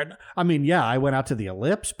I went out to the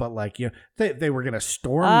Ellipse, but they were gonna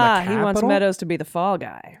storm the Capitol. He wants Meadows to be the fall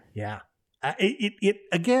guy. Yeah, it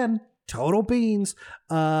again, total beans.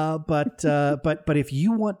 But if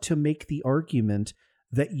you want to make the argument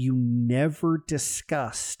that you never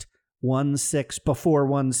discussed 1-6 before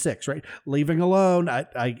 1-6, right? Leaving alone,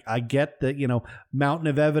 I get the mountain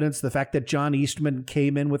of evidence, the fact that John Eastman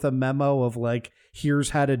came in with a memo of like, here's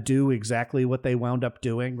how to do exactly what they wound up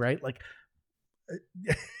doing, right? Like,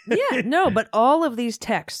 yeah, no, but all of these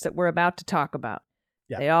texts that we're about to talk about,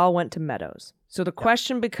 they all went to Meadows. So the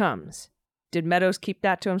question becomes, did Meadows keep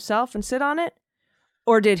that to himself and sit on it,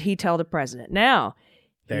 or did he tell the president? Now,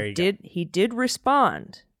 he did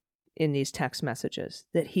respond in these text messages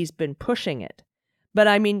that he's been pushing it. But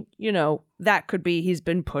I mean, that could be he's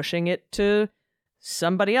been pushing it to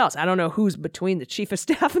somebody else. I don't know who's between the chief of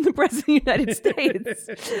staff and the president of the United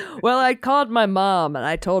States. Well, I called my mom and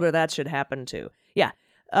I told her that should happen too. Yeah.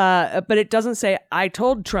 But it doesn't say, I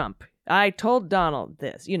told Trump, I told Donald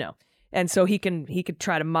this, And so he could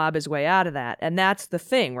try to mob his way out of that. And that's the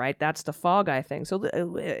thing, right? That's the fall guy thing. So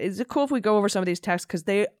is it cool if we go over some of these texts? Because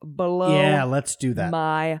they blow let's do that.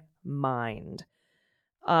 My mind.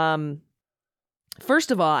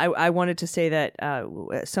 First of all, I wanted to say that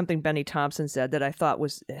something Benny Thompson said that I thought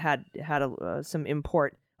had some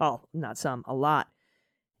import. Oh, not some, a lot.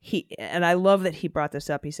 And I love that he brought this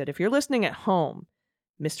up. He said, if you're listening at home,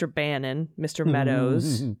 Mr. Bannon, Mr.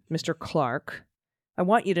 Meadows, Mr. Clark, I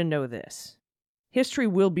want you to know this. History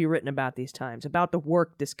will be written about these times, about the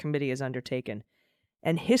work this committee has undertaken,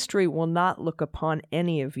 and history will not look upon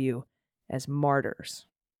any of you as martyrs.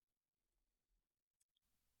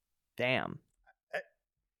 Damn.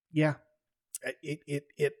 Yeah.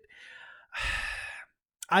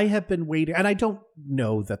 I have been waiting, and I don't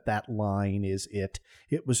know that line is it.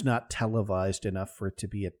 It was not televised enough for it to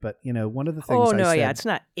be it. But, one of the things I said... it's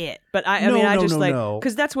not it. But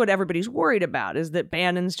because that's what everybody's worried about, is that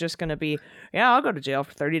Bannon's just going to be, I'll go to jail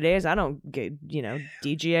for 30 days. I don't get,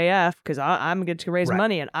 DGAF, because I'm going to raise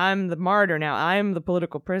money, and I'm the martyr now. I'm the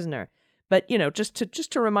political prisoner. But,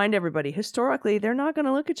 just to remind everybody, historically, they're not going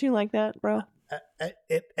to look at you like that, bro.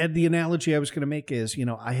 And the analogy I was going to make is,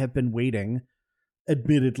 I have been waiting,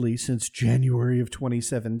 admittedly, since January of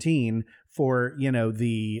 2017 for,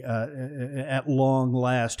 the at long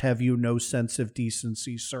last, have you no sense of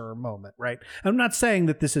decency, sir moment, right? I'm not saying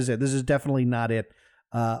that this is it. This is definitely not it.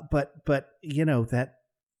 But that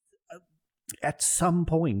at some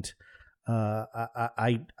point,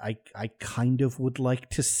 I kind of would like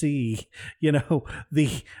to see, the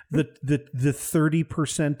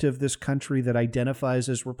 30% of this country that identifies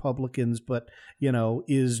as Republicans, but,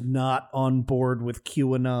 is not on board with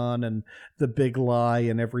QAnon and the big lie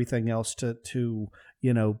and everything else to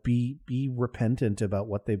be repentant about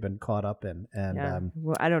what they've been caught up in. And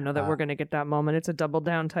well, I don't know that we're going to get that moment. It's a double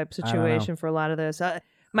down type situation for a lot of this.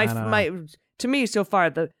 To me, so far,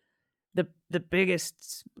 the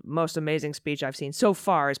biggest, most amazing speech I've seen so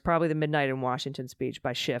far is probably the Midnight in Washington speech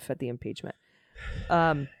by Schiff at the impeachment.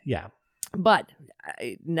 But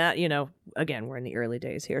not, again, we're in the early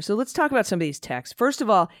days here. So let's talk about some of these texts. First of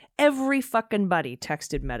all, every fucking buddy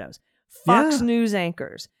texted Meadows. Fox News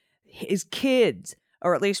anchors, his kids,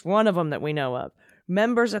 or at least one of them that we know of,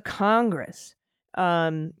 members of Congress,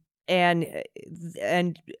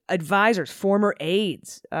 and advisors, former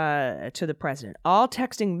aides to the president, all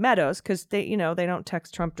texting Meadows because they don't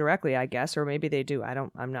text Trump directly, I guess, or maybe they do.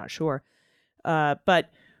 I'm not sure. But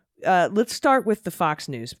let's start with the Fox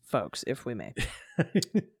News folks, if we may.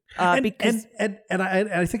 Because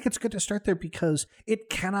I think it's good to start there because it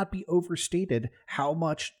cannot be overstated how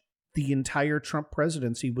much the entire Trump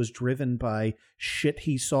presidency was driven by shit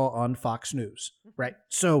he saw on Fox News, right?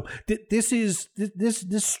 So this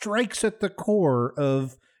strikes at the core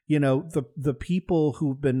of the people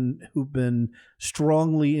who've been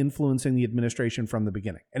strongly influencing the administration from the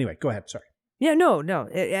beginning. Anyway, go ahead. Sorry. Yeah, no,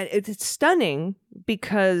 it's stunning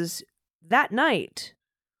because that night,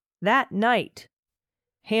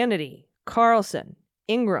 Hannity, Carlson,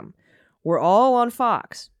 Ingram were all on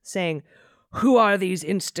Fox saying, who are these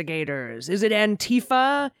instigators? Is it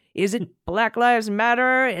Antifa? Is it Black Lives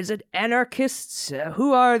Matter? Is it anarchists?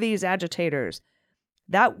 Who are these agitators?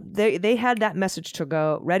 That they had that message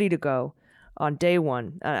ready to go on day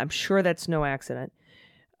one. I'm sure that's no accident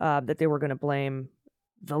that they were going to blame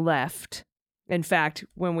the left. In fact,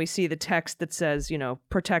 when we see the text that says,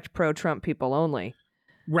 protect pro-Trump people only.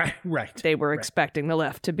 Right. They were expecting the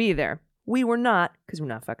left to be there. We were not, because we're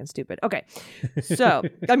not fucking stupid. Okay. So,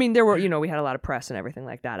 I mean, there were, we had a lot of press and everything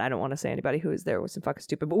like that. I don't want to say anybody who was there was fucking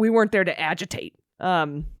stupid, but we weren't there to agitate.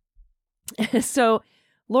 So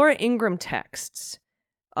Laura Ingram texts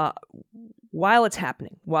while it's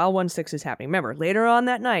happening, while 1-6 is happening. Remember, later on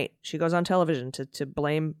that night, she goes on television to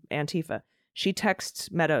blame Antifa. She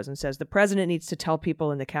texts Meadows and says, the president needs to tell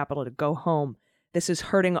people in the Capitol to go home. This is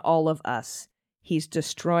hurting all of us. He's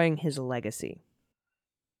destroying his legacy.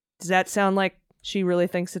 Does that sound like she really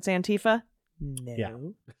thinks it's Antifa?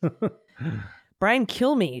 No. Yeah. Brian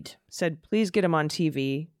Kilmeade said, please get him on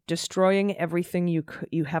TV, destroying everything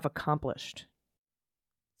you have accomplished.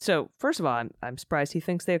 So, first of all, I'm surprised he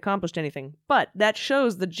thinks they accomplished anything, but that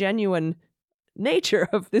shows the genuine nature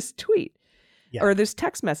of this tweet, or this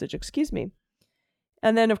text message, excuse me.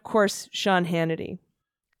 And then, of course, Sean Hannity.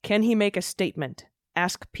 Can he make a statement?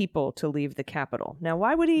 Ask people to leave the Capitol. Now,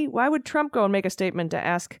 why would Trump go and make a statement to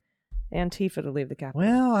ask Antifa to leave the Capitol?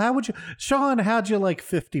 Well, Sean, how'd you like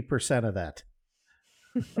 50% of that?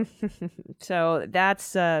 So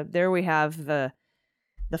that's, there we have the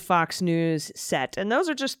Fox News set. And those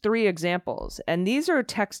are just 3 examples. And these are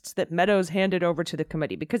texts that Meadows handed over to the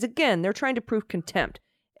committee because, again, they're trying to prove contempt.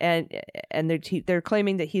 And they're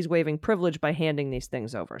claiming that he's waiving privilege by handing these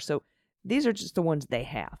things over. So these are just the ones they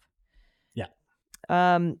have. Yeah.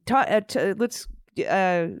 Let's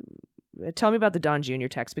tell me about the Don Jr.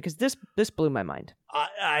 text because this blew my mind.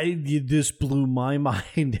 This blew my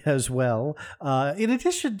mind as well. In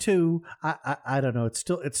addition to, I don't know,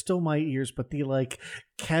 it's still my ears, but the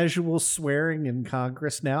casual swearing in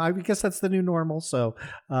Congress now. I guess that's the new normal. So,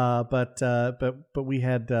 but we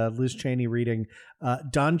had Liz Cheney reading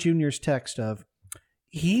Don Jr.'s text of,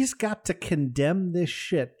 he's got to condemn this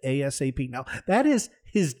shit ASAP. Now that is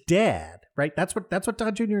his dad. Right, that's what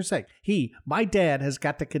Don Jr. is saying. My dad has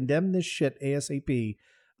got to condemn this shit ASAP.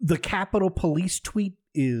 The Capitol Police tweet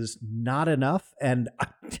is not enough, and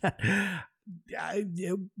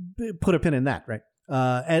put a pin in that. Right,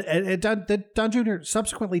 and Don Jr.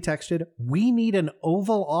 subsequently texted, "We need an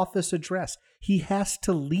Oval Office address. He has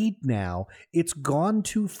to lead now. It's gone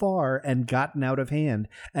too far and gotten out of hand."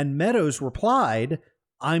 And Meadows replied,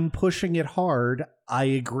 "I'm pushing it hard. I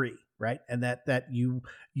agree." Right. And that you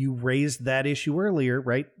raised that issue earlier,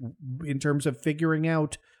 right? In terms of figuring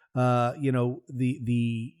out,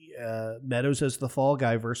 the Meadows as the fall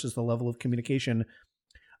guy versus the level of communication.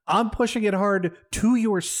 I'm pushing it hard to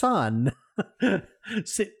your son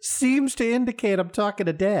seems to indicate I'm talking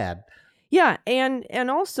to dad. Yeah. And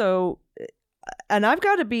also, and I've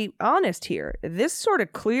got to be honest here, this sort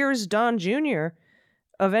of clears Don Jr.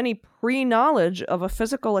 of any pre-knowledge of a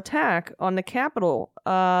physical attack on the Capitol,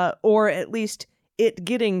 or at least it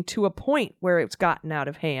getting to a point where it's gotten out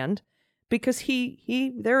of hand, because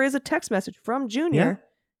there is a text message from Jr.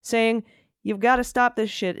 saying, you've got to stop this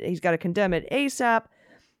shit. He's got to condemn it ASAP.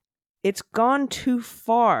 It's gone too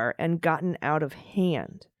far and gotten out of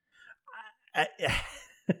hand.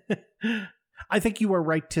 I think you are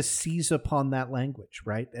right to seize upon that language,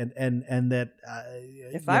 right? And that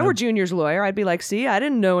if I were Junior's lawyer, I'd be like, see, I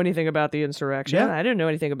didn't know anything about the insurrection. Yeah. I didn't know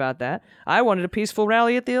anything about that. I wanted a peaceful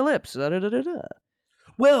rally at the Ellipse. Da-da-da-da-da.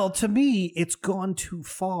 Well, to me, it's gone too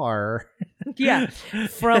far. Yeah,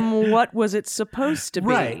 from what was it supposed to be?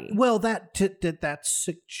 Right. Well, that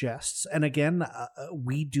suggests, and again,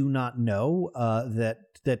 we do not know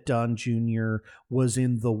that Don Jr. was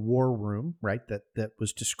in the war room, right? That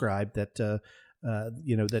was described. That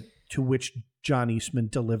that to which John Eastman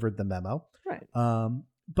delivered the memo. Right.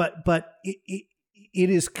 But it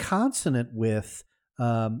is consonant with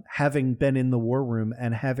having been in the war room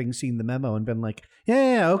and having seen the memo and been like,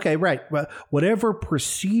 yeah, okay, right. Well, whatever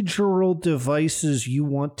procedural devices you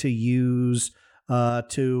want to use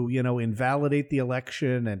to, invalidate the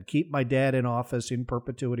election and keep my dad in office in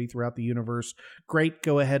perpetuity throughout the universe, great,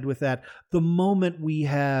 go ahead with that. The moment we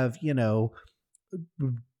have,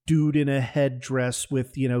 dude in a headdress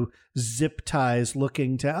with, zip ties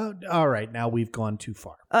looking to, all right, now we've gone too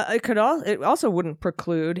far. It also wouldn't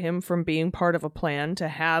preclude him from being part of a plan to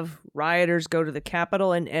have rioters go to the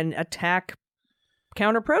Capitol and attack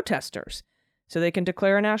counter-protesters so they can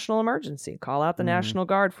declare a national emergency, call out the National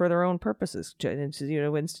Guard for their own purposes,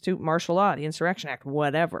 institute martial law, the Insurrection Act,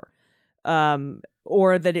 whatever.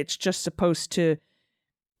 Or that it's just supposed to,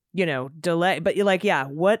 delay. But you're like,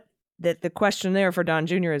 what? That the question there for Don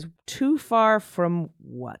Jr. is too far from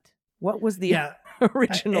what? What was the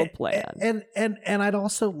original plan? And I'd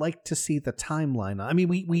also like to see the timeline. I mean,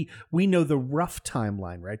 we know the rough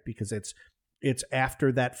timeline, right? Because it's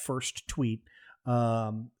after that first tweet.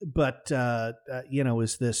 But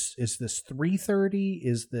is this 3:30?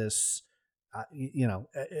 Is this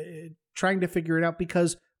trying to figure it out?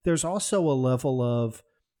 Because there's also a level of,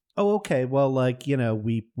 oh, okay, well,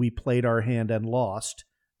 we played our hand and lost.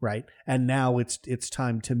 Right. And now it's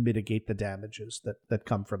time to mitigate the damages that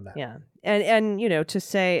come from that. Yeah. And to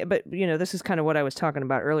say, but, this is kind of what I was talking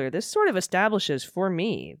about earlier. This sort of establishes for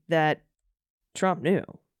me that Trump knew.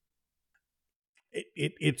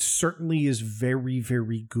 It certainly is very,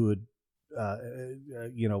 very good,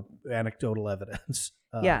 anecdotal evidence.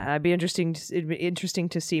 It'd be interesting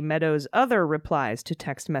to see Meadows' other replies to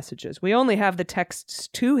text messages. We only have the texts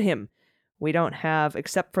to him. We don't have,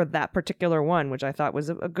 except for that particular one, which I thought was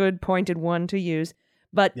a good pointed one to use.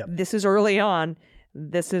 But This is early on.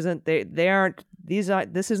 This isn't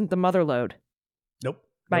this isn't the mother lode. Nope.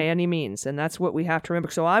 By any means. And that's what we have to remember.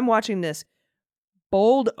 So I'm watching this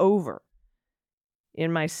bowled over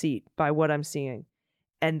in my seat by what I'm seeing.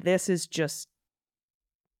 And this is just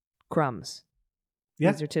crumbs.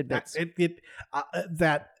 Yeah. These are tidbits.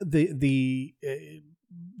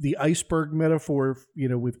 The iceberg metaphor,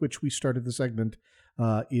 with which we started the segment,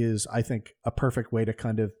 is, I think, a perfect way to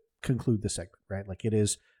kind of conclude the segment, right? Like it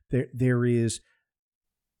is, there is,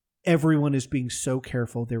 everyone is being so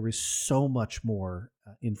careful. There is so much more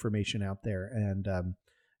information out there. And,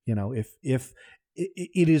 if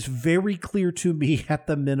it is very clear to me at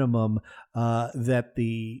the minimum that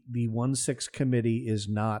the 1-6 committee is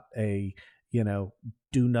not a,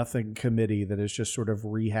 do nothing committee that is just sort of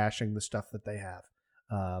rehashing the stuff that they have.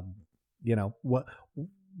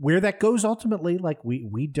 Where that goes ultimately, like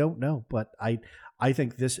we don't know, but I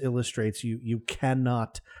think this illustrates you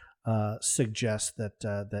cannot suggest that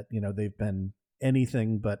they've been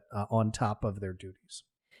anything but on top of their duties.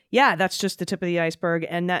 Yeah, that's just the tip of the iceberg.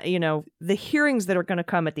 And that, the hearings that are going to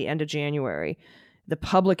come at the end of January, the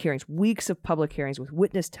public hearings, weeks of public hearings with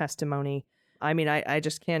witness testimony. I mean, I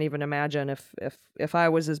just can't even imagine if I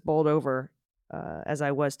was as bowled over as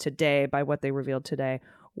I was today by what they revealed today,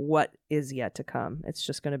 what is yet to come. It's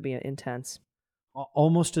just going to be intense.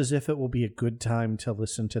 Almost as if it will be a good time to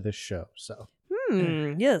listen to this show. So,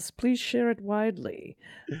 yes, please share it widely.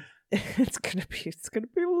 It's gonna be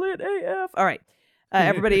lit AF. All right,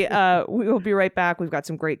 everybody, we will be right back. We've got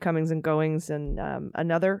some great comings and goings and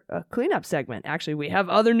another cleanup segment. Actually, we have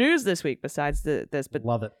other news this week besides this. But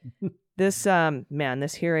love it. This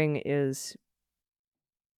this hearing is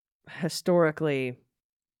historically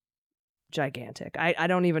gigantic. I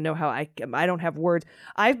don't even know how I don't have words.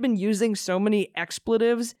 I've been using so many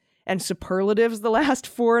expletives and superlatives the last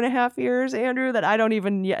 4.5 years, Andrew, that I don't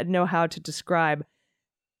even yet know how to describe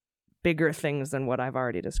bigger things than what I've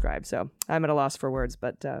already described. So I'm at a loss for words,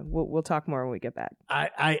 but we'll talk more when we get back.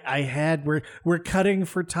 We're cutting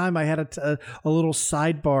for time. I had a little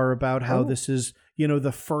sidebar about how this is,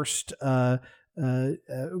 the first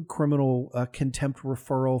criminal contempt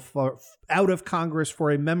referral out of Congress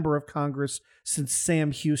for a member of Congress since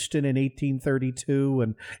Sam Houston in 1832,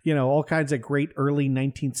 and all kinds of great early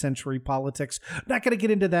 19th century politics. Not going to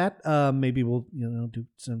get into that. Maybe we'll do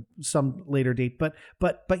some later date. But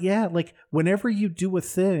yeah, like whenever you do a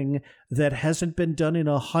thing that hasn't been done in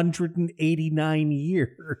 189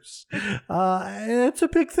 years, it's a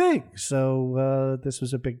big thing. So this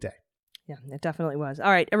was a big day. Yeah, it definitely was.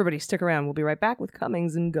 All right, everybody, stick around. We'll be right back with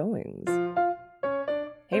comings and goings.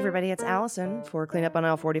 Hey, everybody, it's Allison for Cleanup on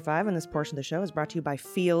Aisle 45, and this portion of the show is brought to you by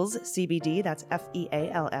Feals CBD. That's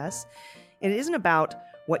Feals. It isn't about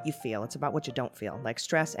what you feel. It's about what you don't feel, like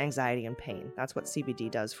stress, anxiety, and pain. That's what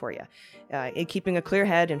CBD does for you. Keeping a clear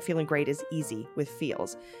head and feeling great is easy with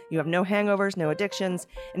Feels. You have no hangovers, no addictions,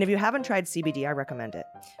 and if you haven't tried CBD, I recommend it.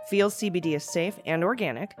 Feels CBD is safe and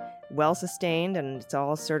organic, well-sustained, and it's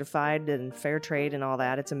all certified and fair trade and all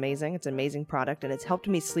that. It's amazing. It's an amazing product, and it's helped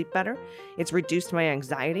me sleep better. It's reduced my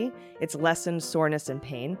anxiety. It's lessened soreness and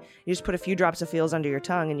pain. You just put a few drops of Feels under your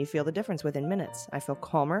tongue, and you feel the difference within minutes. I feel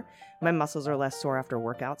calmer. My muscles are less sore after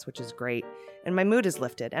workouts, which is great. And my mood is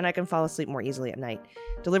lifted, and I can fall asleep more easily at night.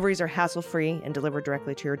 Deliveries are hassle-free and delivered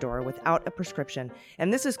directly to your door without a prescription.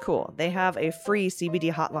 And this is cool. They have a free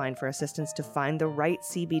CBD hotline for assistance to find the right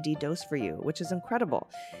CBD dose for you, which is incredible.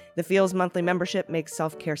 The Feels monthly membership makes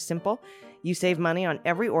self-care simple. You save money on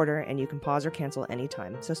every order, and you can pause or cancel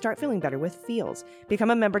anytime. So start feeling better with Feels.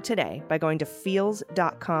 Become a member today by going to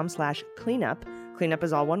feels.com/cleanup. Cleanup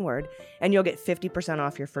is all one word, and you'll get 50%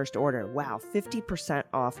 off your first order. Wow, 50%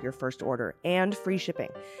 off your first order and free shipping.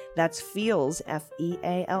 That's Feels,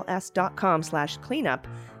 FEALS.com/cleanup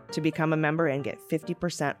to become a member and get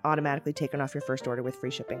 50% automatically taken off your first order with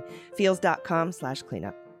free shipping.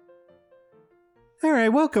 Feels.com/cleanup. All right,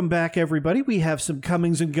 welcome back, everybody. We have some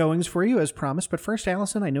comings and goings for you, as promised. But first,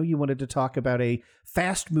 Allison, I know you wanted to talk about a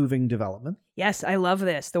fast-moving development. Yes, I love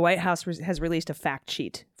this. The White House has released a fact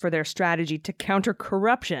sheet for their strategy to counter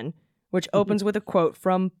corruption, which opens with a quote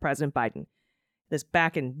from President Biden. This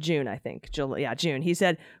back in June, I think. June. He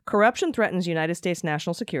said, "Corruption threatens United States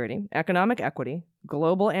national security, economic equity,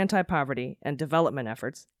 global anti-poverty and development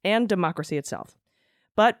efforts, and democracy itself.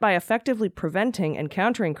 But by effectively preventing and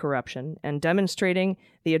countering corruption and demonstrating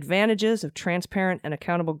the advantages of transparent and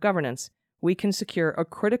accountable governance, we can secure a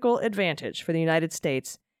critical advantage for the United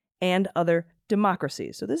States and other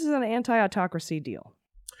democracies." So this is an anti-autocracy deal.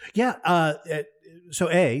 Yeah. So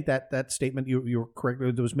that statement, you're correct,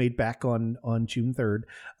 it was made back on June 3rd.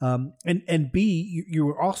 And B, you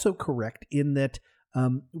were also correct in that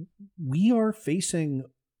we are facing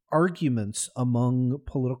arguments among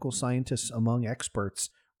political scientists, among experts,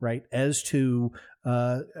 right, as to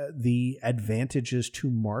the advantages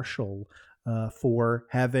to Marshall for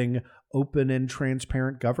having open and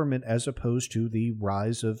transparent government as opposed to the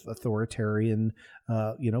rise of authoritarian,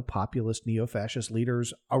 populist neo-fascist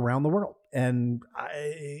leaders around the world. And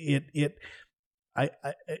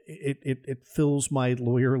it fills my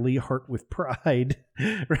lawyerly heart with pride,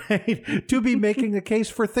 right, to be making a case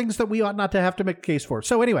for things that we ought not to have to make a case for.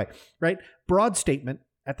 So anyway, right, broad statement.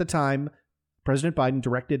 At the time, President Biden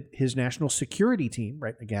directed his national security team,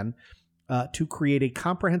 right, again, to create a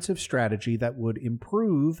comprehensive strategy that would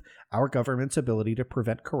improve our government's ability to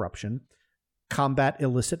prevent corruption, combat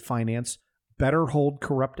illicit finance, better hold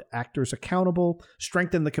corrupt actors accountable,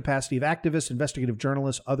 strengthen the capacity of activists, investigative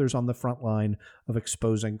journalists, others on the front line of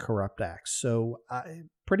exposing corrupt acts. So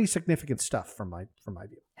pretty significant stuff from my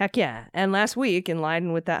view. Heck yeah. And last week, in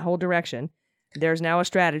line with that whole direction, there's now a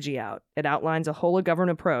strategy out. It outlines a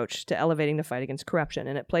whole-of-government approach to elevating the fight against corruption,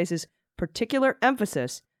 and it places particular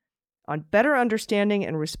emphasis on better understanding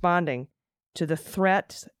and responding to the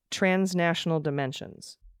threat's transnational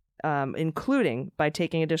dimensions, including by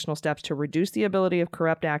taking additional steps to reduce the ability of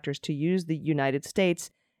corrupt actors to use the United States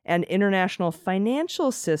and international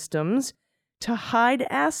financial systems to hide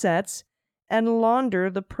assets and launder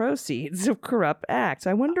the proceeds of corrupt acts.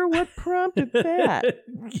 I wonder what prompted that.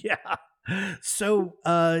 Yeah. So,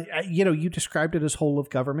 you described it as whole of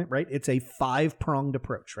government, right? It's a 5-pronged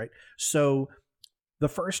approach, right? So the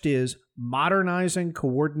first is modernizing,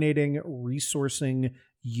 coordinating, resourcing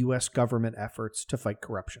U.S. government efforts to fight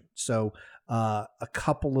corruption. So a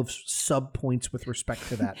couple of sub-points with respect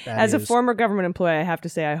to that. As a former government employee, I have to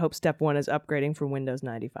say I hope step 1 is upgrading from Windows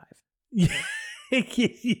 95.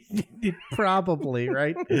 Probably,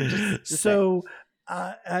 right? So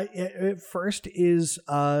first is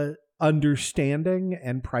understanding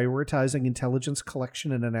and prioritizing intelligence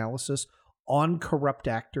collection and analysis on corrupt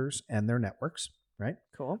actors and their networks, right?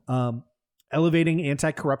 Cool. Elevating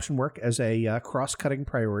anti-corruption work as a cross-cutting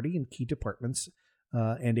priority in key departments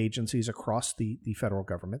and agencies across the federal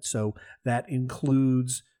government. So that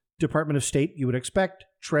includes Department of State, you would expect,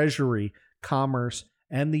 Treasury, Commerce,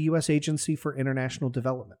 and the U.S. Agency for International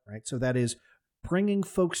Development, right? So that is bringing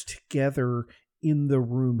folks together in the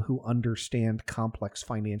room who understand complex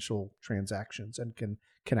financial transactions and can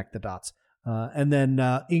connect the dots. And then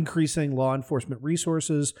increasing law enforcement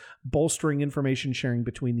resources, bolstering information sharing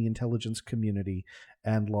between the intelligence community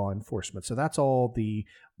and law enforcement. So that's all the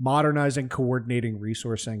modernizing, coordinating,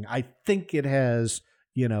 resourcing. I think it has,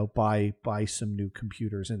 buy some new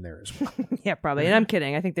computers in there as well. Yeah, probably. And I'm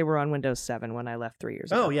kidding. I think they were on Windows 7 when I left 3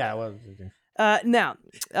 years ago. Oh, yeah. Well, Now,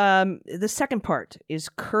 the second part is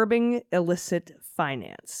curbing illicit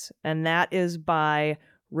finance, and that is by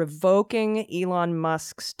revoking Elon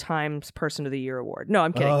Musk's Times Person of the Year award. No,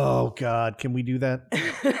 I'm kidding. Oh, God. Can we do that?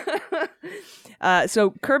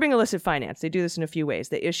 So curbing illicit finance, they do this in a few ways.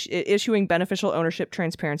 They issuing beneficial ownership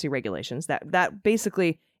transparency regulations. That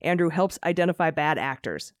basically, Andrew, helps identify bad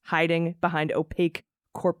actors hiding behind opaque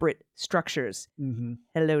corporate structures. Mm-hmm.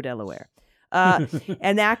 Hello, Delaware.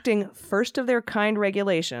 Enacting first-of-their-kind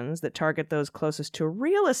regulations that target those closest to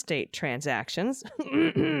real estate transactions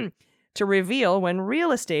to reveal when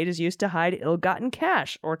real estate is used to hide ill-gotten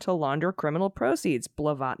cash or to launder criminal proceeds.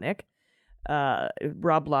 Blavatnik,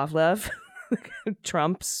 Rob Lovlev,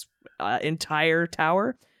 Trump's entire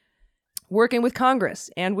tower. Working with Congress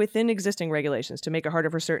and within existing regulations to make it harder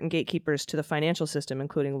for certain gatekeepers to the financial system,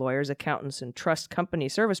 including lawyers, accountants, and trust company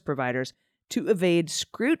service providers, to evade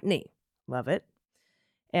scrutiny. Love it.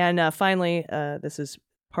 And finally, this is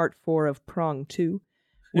part 4 of prong 2.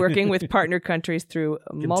 Working with partner countries through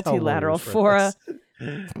multilateral fora,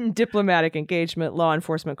 diplomatic engagement, law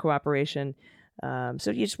enforcement cooperation.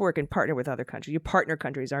 So you just work and partner with other countries. Your partner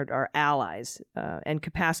countries are allies, and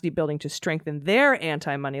capacity building to strengthen their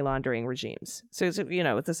anti-money laundering regimes. So,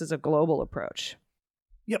 this is a global approach.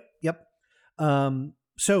 Yep.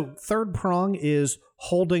 So third prong is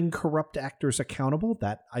holding corrupt actors accountable.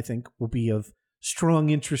 That, I think, will be of strong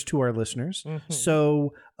interest to our listeners. Mm-hmm.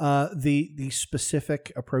 So the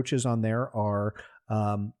specific approaches on there are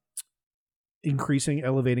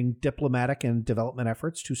elevating diplomatic and development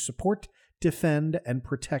efforts to support, defend, and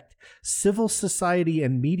protect civil society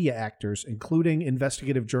and media actors, including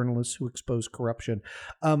investigative journalists who expose corruption.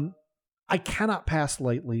 I cannot pass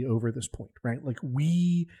lightly over this point, right? Like,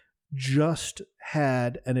 we just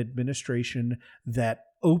had an administration that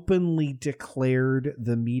openly declared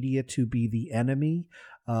the media to be the enemy,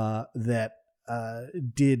 that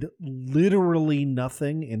did literally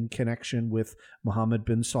nothing in connection with Mohammed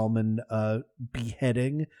bin Salman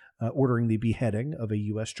ordering the beheading of a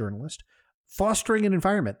U.S. journalist, fostering an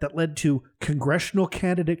environment that led to congressional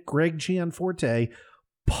candidate Greg Gianforte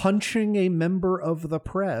punching a member of the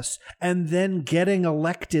press and then getting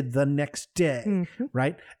elected the next day, mm-hmm.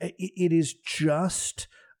 right? It is just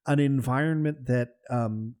an environment that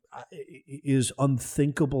is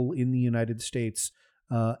unthinkable in the United States,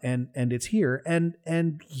 and it's here.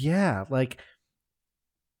 And yeah, like,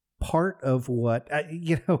 part of what,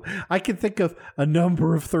 I can think of a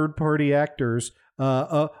number of third-party actors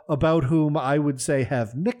about whom I would say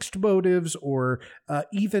have mixed motives or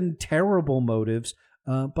even terrible motives.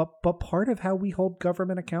 But part of how we hold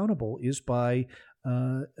government accountable is by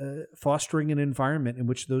fostering an environment in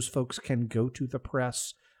which those folks can go to the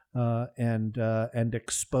press and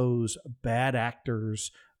expose bad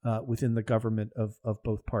actors within the government of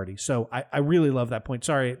both parties. So I really love that point.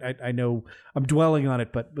 Sorry, I know I'm dwelling on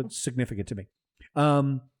it, but significant to me.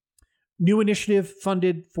 New initiative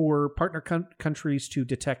funded for partner countries to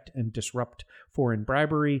detect and disrupt foreign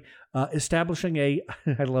bribery, establishing I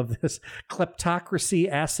love this, kleptocracy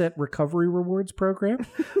asset recovery rewards program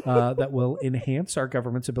that will enhance our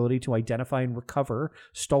government's ability to identify and recover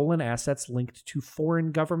stolen assets linked to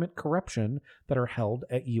foreign government corruption that are held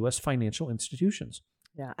at U.S. financial institutions.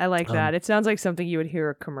 Yeah, I like that. It sounds like something you would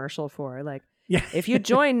hear a commercial for. Like, yeah. If you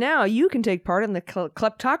join now, you can take part in the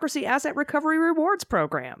Kleptocracy Asset Recovery Rewards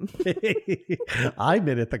Program. I'm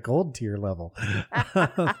at the gold tier level.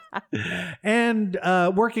 And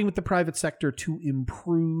working with the private sector to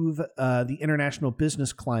improve the international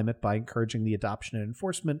business climate by encouraging the adoption and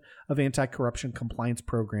enforcement of anti-corruption compliance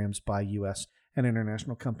programs by U.S. and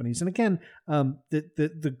international companies. And again,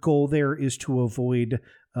 the goal there is to avoid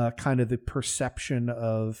kind of the perception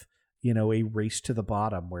of, a race to the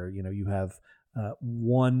bottom where, you have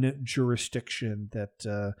one jurisdiction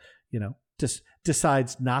that,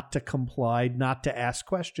 decides not to comply, not to ask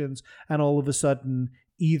questions, and all of a sudden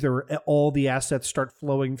either all the assets start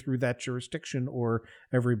flowing through that jurisdiction or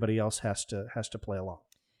everybody else has to play along.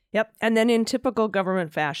 Yep. And then in typical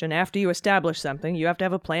government fashion, after you establish something, you have to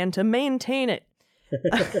have a plan to maintain it.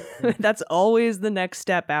 That's always the next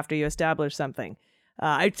step after you establish something.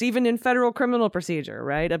 It's even in federal criminal procedure,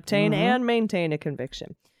 right? Obtain mm-hmm. and maintain a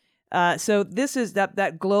conviction. So this is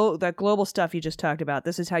that global stuff you just talked about.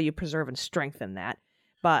 This is how you preserve and strengthen that.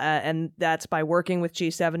 And that's by working with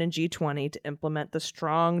G7 and G20 to implement the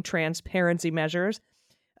strong transparency measures.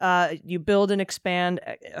 You build and expand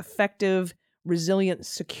effective, resilient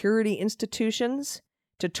security institutions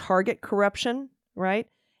to target corruption, right?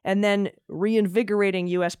 And then reinvigorating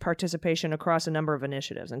U.S. participation across a number of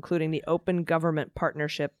initiatives, including the Open Government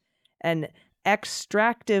Partnership and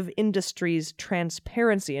Extractive Industries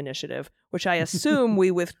Transparency Initiative, which I assume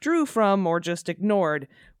we withdrew from or just ignored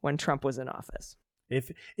when Trump was in office.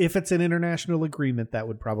 If it's an international agreement, that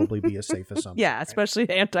would probably be a safe assumption. Yeah, right? especially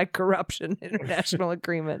anti-corruption international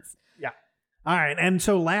agreements. Yeah. All right, and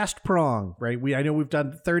so last prong, right? I know we've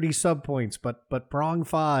done 30 subpoints, but prong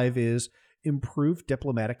 5 is improve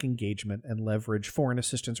diplomatic engagement and leverage foreign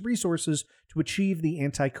assistance resources to achieve the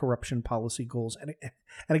anti-corruption policy goals. And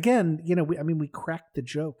again, we cracked the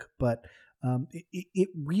joke, but it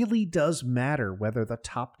really does matter whether the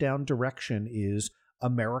top-down direction is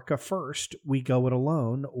America first, we go it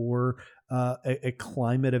alone, or a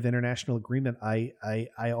climate of international agreement.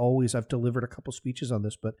 I've delivered a couple speeches on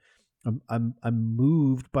this, but I'm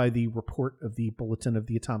moved by the report of the Bulletin of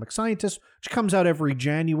the Atomic Scientist, which comes out every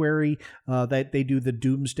January. That they do the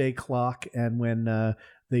doomsday clock, and when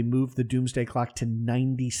they move the doomsday clock to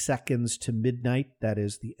 90 seconds to midnight, that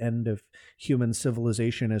is the end of human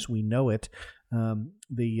civilization as we know it.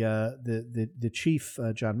 The chief,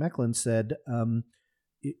 John Mecklin, said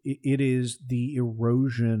it is the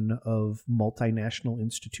erosion of multinational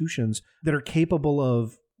institutions that are capable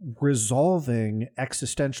of resolving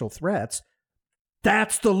existential threats.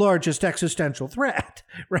 That's the largest existential threat,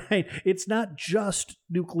 right? It's not just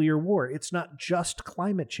nuclear war. It's not just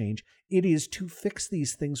climate change. It is to fix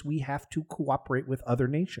these things, we have to cooperate with other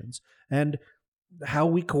nations. And how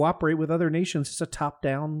we cooperate with other nations is a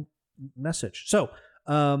top-down message. So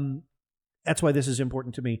that's why this is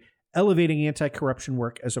important to me. Elevating anti-corruption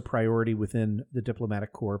work as a priority within the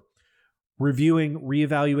diplomatic corps. Reviewing,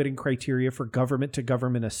 reevaluating criteria for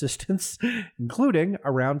government-to-government assistance, including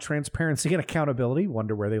around transparency and accountability.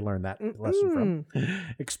 Wonder where they learned that lesson from.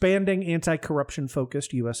 Expanding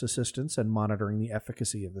anti-corruption-focused U.S. assistance and monitoring the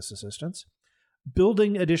efficacy of this assistance.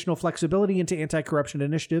 Building additional flexibility into anti-corruption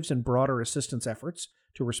initiatives and broader assistance efforts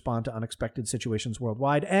to respond to unexpected situations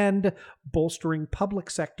worldwide, and bolstering public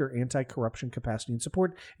sector anti-corruption capacity and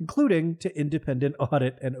support, including to independent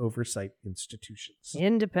audit and oversight institutions.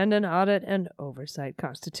 Independent audit and oversight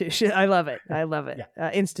constitution. I love it. I love it.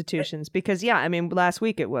 Yeah. Institutions. Because, last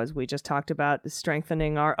week we just talked about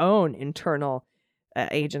strengthening our own internal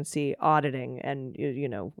agency auditing and,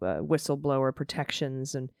 whistleblower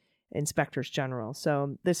protections and inspectors general.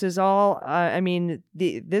 So this is all,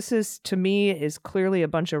 this is, to me, is clearly a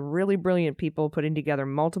bunch of really brilliant people putting together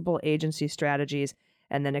multiple agency strategies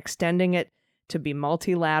and then extending it to be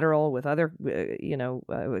multilateral with other,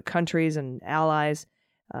 countries and allies,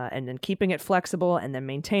 and then keeping it flexible and then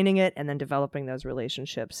maintaining it and then developing those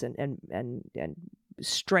relationships and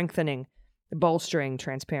strengthening, bolstering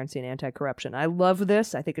transparency and anti-corruption. I love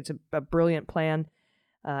this. I think it's a brilliant plan,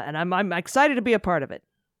 and I'm excited to be a part of it.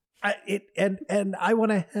 I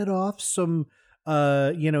want to head off some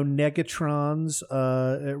negatrons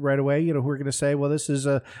right away, who are going to say, well, this is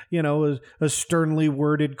a sternly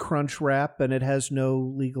worded crunch wrap and it has no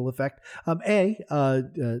legal effect.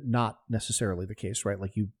 Not necessarily the case, right?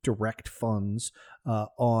 Like, you direct funds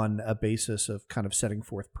on a basis of kind of setting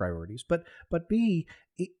forth priorities, but B,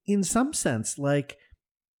 in some sense, like,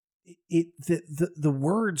 the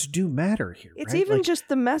words do matter here. It's right? even just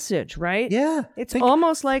the message, right? Yeah. It's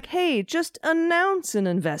almost like, hey, just announce an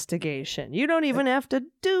investigation. You don't even have to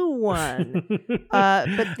do one.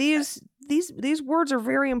 But these words are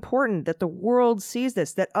very important, that the world sees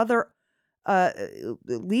this, that other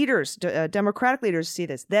leaders, democratic leaders see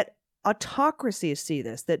this, that autocracies see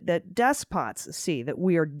this, that despots see that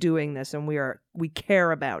we are doing this and we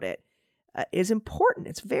care about it, is important.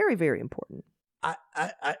 It's very, very important.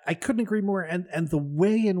 I couldn't agree more. And the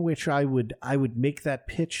way in which I would make that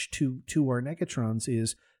pitch to our Negatrons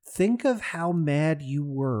is, think of how mad you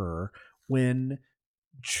were when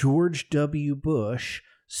George W. Bush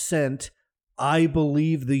sent, "I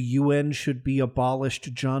believe the UN should be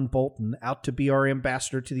abolished," John Bolton out to be our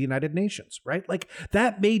ambassador to the United Nations, right? Like,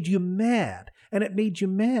 that made you mad. And it made you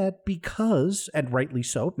mad because, and rightly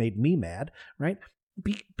so, it made me mad, right?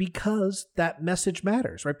 Because that message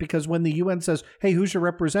matters, right? Because when the UN says, "Hey, who's your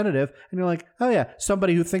representative?" and you're like, "Oh yeah,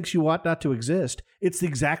 somebody who thinks you ought not to exist," it's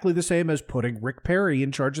exactly the same as putting Rick Perry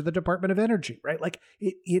in charge of the Department of Energy, right? Like,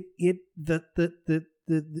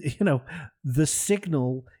 the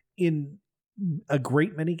signal in a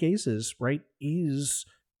great many cases, right, is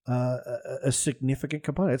a significant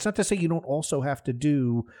component. It's not to say you don't also have to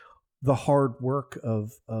do the hard work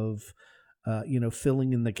of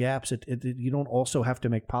filling in the gaps. You don't also have to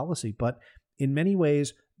make policy, but in many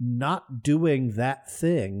ways, not doing that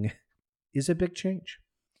thing is a big change.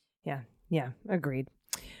 Yeah, agreed.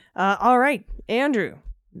 All right, Andrew,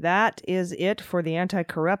 that is it for the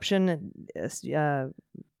anti-corruption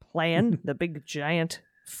plan, the big giant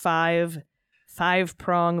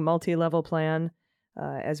five-prong multi-level plan.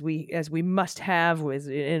 as we must have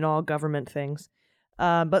in all government things.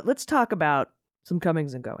 But let's talk about some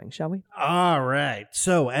comings and goings, shall we? All right.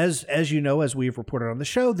 So as you know, as we've reported on the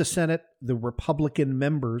show, the Senate, the Republican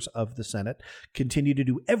members of the Senate continue to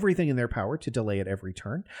do everything in their power to delay at every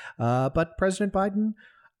turn. But President Biden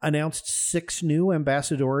announced 6 new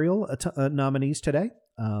ambassadorial nominees today.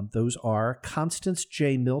 Those are Constance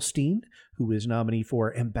J. Milstein, who is nominee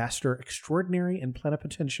for Ambassador Extraordinary and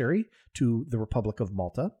Plenipotentiary to the Republic of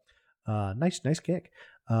Malta. Nice gig.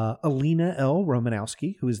 Alina L.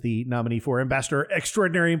 Romanowski, who is the nominee for Ambassador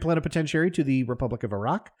Extraordinary and Plenipotentiary to the Republic of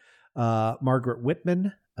Iraq. Margaret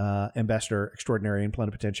Whitman, Ambassador Extraordinary and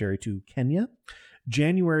Plenipotentiary to Kenya.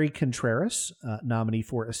 January Contreras, nominee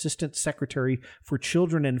for Assistant Secretary for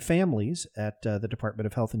Children and Families at the Department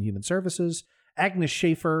of Health and Human Services. Agnes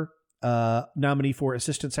Schaefer, nominee for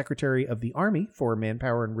Assistant Secretary of the Army for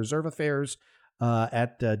Manpower and Reserve Affairs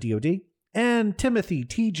at DOD. And Timothy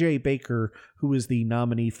T.J. Baker, who is the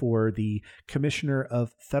nominee for the Commissioner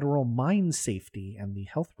of Federal Mine Safety and the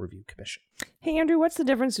Health Review Commission. Hey, Andrew, what's the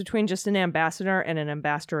difference between just an ambassador and an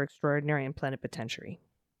ambassador extraordinary and plenipotentiary?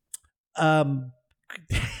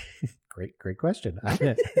 Great question.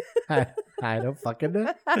 I don't fucking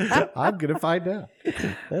know. I'm going to find out.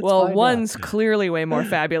 One's clearly way more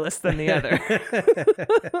fabulous than the other.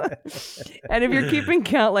 And if you're keeping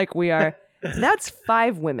count like we are, that's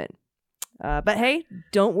 5 women. But hey,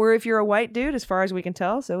 don't worry if you're a white dude, as far as we can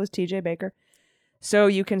tell. So is TJ Baker. So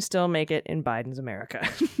you can still make it in Biden's America.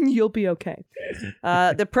 You'll be okay.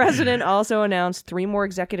 The president also announced 3 more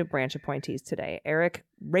executive branch appointees today. Eric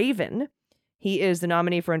Raven, he is the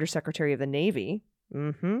nominee for Undersecretary of the Navy,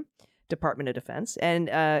 Department of Defense. And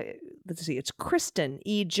let's see, it's Kristen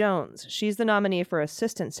E. Jones. She's the nominee for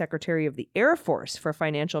Assistant Secretary of the Air Force for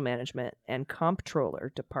Financial Management and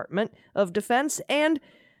Comptroller, Department of Defense. And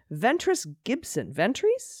Ventris Gibson,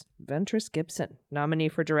 nominee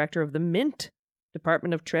for Director of the Mint,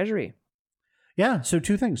 Department of Treasury. Yeah, so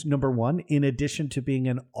 2 things. Number 1, in addition to being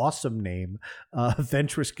an awesome name,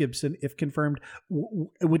 Ventris Gibson, if confirmed,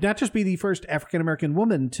 would not just be the first African-American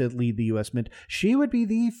woman to lead the U.S. Mint, she would be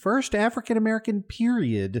the first African-American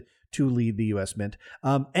period to lead the U.S. Mint.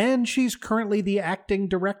 And she's currently the acting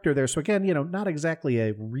director there. So again, not exactly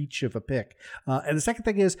a reach of a pick. And the second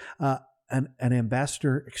thing is, an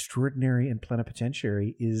ambassador extraordinary and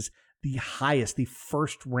plenipotentiary is the highest, the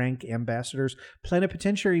first rank ambassadors.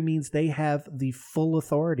 Plenipotentiary means they have the full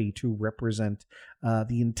authority to represent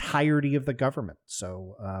the entirety of the government.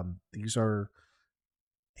 So these are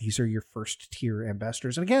your first tier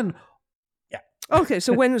ambassadors. And again, yeah. Okay,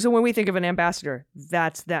 so when we think of an ambassador,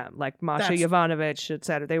 that's them, like Masha Yovanovitch, et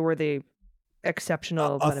cetera. They were the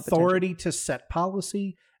exceptional authority to set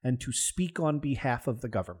policy and to speak on behalf of the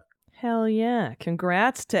government. Hell yeah.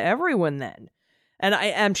 Congrats to everyone then. And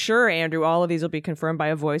I'm sure, Andrew, all of these will be confirmed by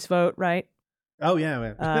a voice vote, right? Oh,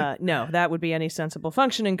 yeah. No, that would be any sensible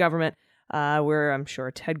function in government, where I'm sure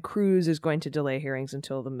Ted Cruz is going to delay hearings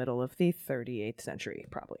until the middle of the 38th century,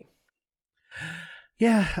 probably.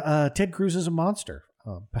 Yeah, Ted Cruz is a monster.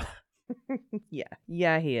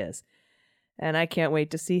 Yeah, he is. And I can't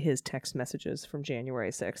wait to see his text messages from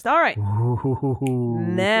January 6th. All right. Ooh.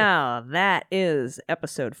 Now, that is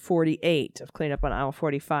episode 48 of Clean Up on Aisle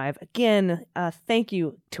 45. Again, thank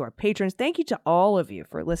you to our patrons. Thank you to all of you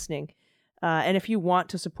for listening. And if you want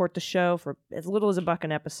to support the show for as little as $1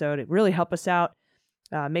 an episode, it really helps us out,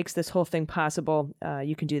 makes this whole thing possible.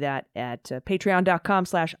 You can do that at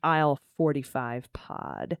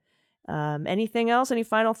patreon.com/aisle45pod. Anything else? Any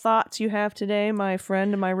final thoughts you have today, my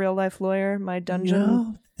friend and my real life lawyer, my dungeon?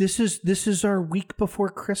 No, this is our week before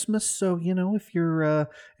Christmas. So, if you're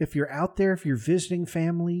out there, if you're visiting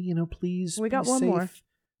family, please we got be one safe, more.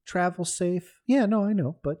 Travel safe. Yeah, no, I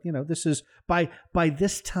know. But, this is by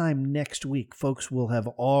this time next week, folks will have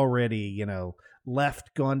already,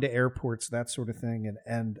 left, gone to airports, that sort of thing.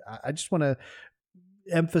 And I just want to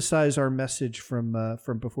emphasize our message from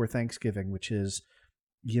before Thanksgiving, which is,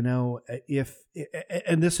 if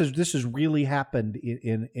and this has really happened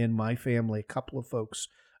in my family, a couple of folks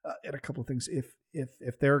and a couple of things.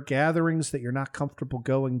 If there are gatherings that you're not comfortable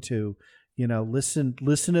going to, listen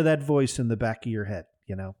to that voice in the back of your head.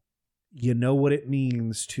 You know what it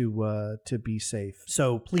means to be safe.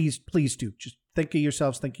 So please do just think of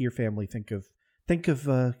yourselves, think of your family, think of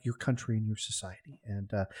your country and your society,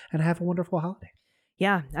 and have a wonderful holiday.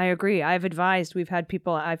 Yeah, I agree. I've had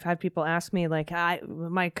people ask me, like,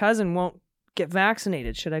 my cousin won't get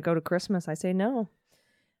vaccinated. Should I go to Christmas? I say no.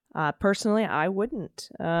 Personally, I wouldn't.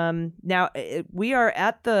 Now, we're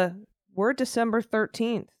December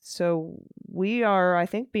 13th, so we are, I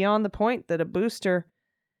think, beyond the point that a booster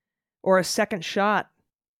or a second shot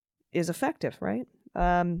is effective, right?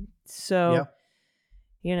 So,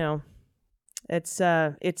 you know, it's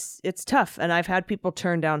tough, and I've had people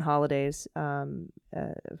turn down holidays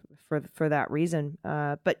for that reason.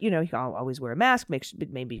 But you know, you can always wear a mask,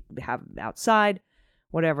 maybe have outside,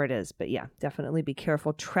 whatever it is. But yeah, definitely be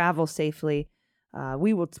careful. Travel safely.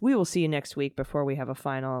 We will see you next week before we have a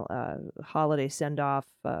final holiday send off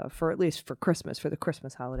for at least for Christmas, for the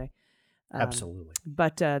Christmas holiday. Absolutely.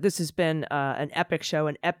 But this has been an epic show,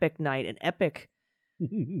 an epic night, an epic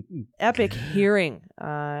hearing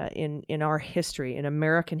in our history, in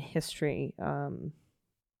American history.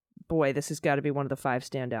 Boy, this has got to be one of the 5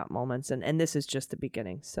 standout moments, and this is just the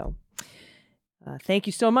beginning. So thank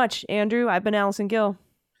you so much, Andrew. I've been Allison Gill.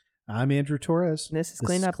 I'm Andrew Torres. This is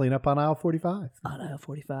Cleanup. Cleanup on Aisle 45. On Aisle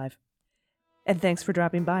 45. And thanks for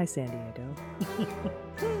dropping by, San Diego.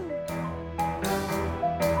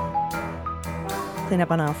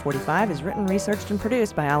 Cleanup on Aisle 45 is written, researched, and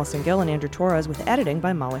produced by Allison Gill and Andrew Torres, with editing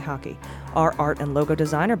by Molly Hockey. Our art and logo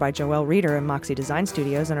design are by Joelle Reeder and Moxie Design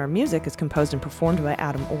Studios, and our music is composed and performed by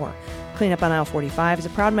Adam Orr. Cleanup on Aisle 45 is a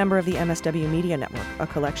proud member of the MSW Media Network, a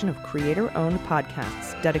collection of creator-owned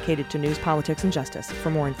podcasts dedicated to news, politics, and justice.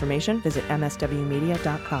 For more information, visit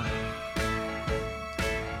mswmedia.com.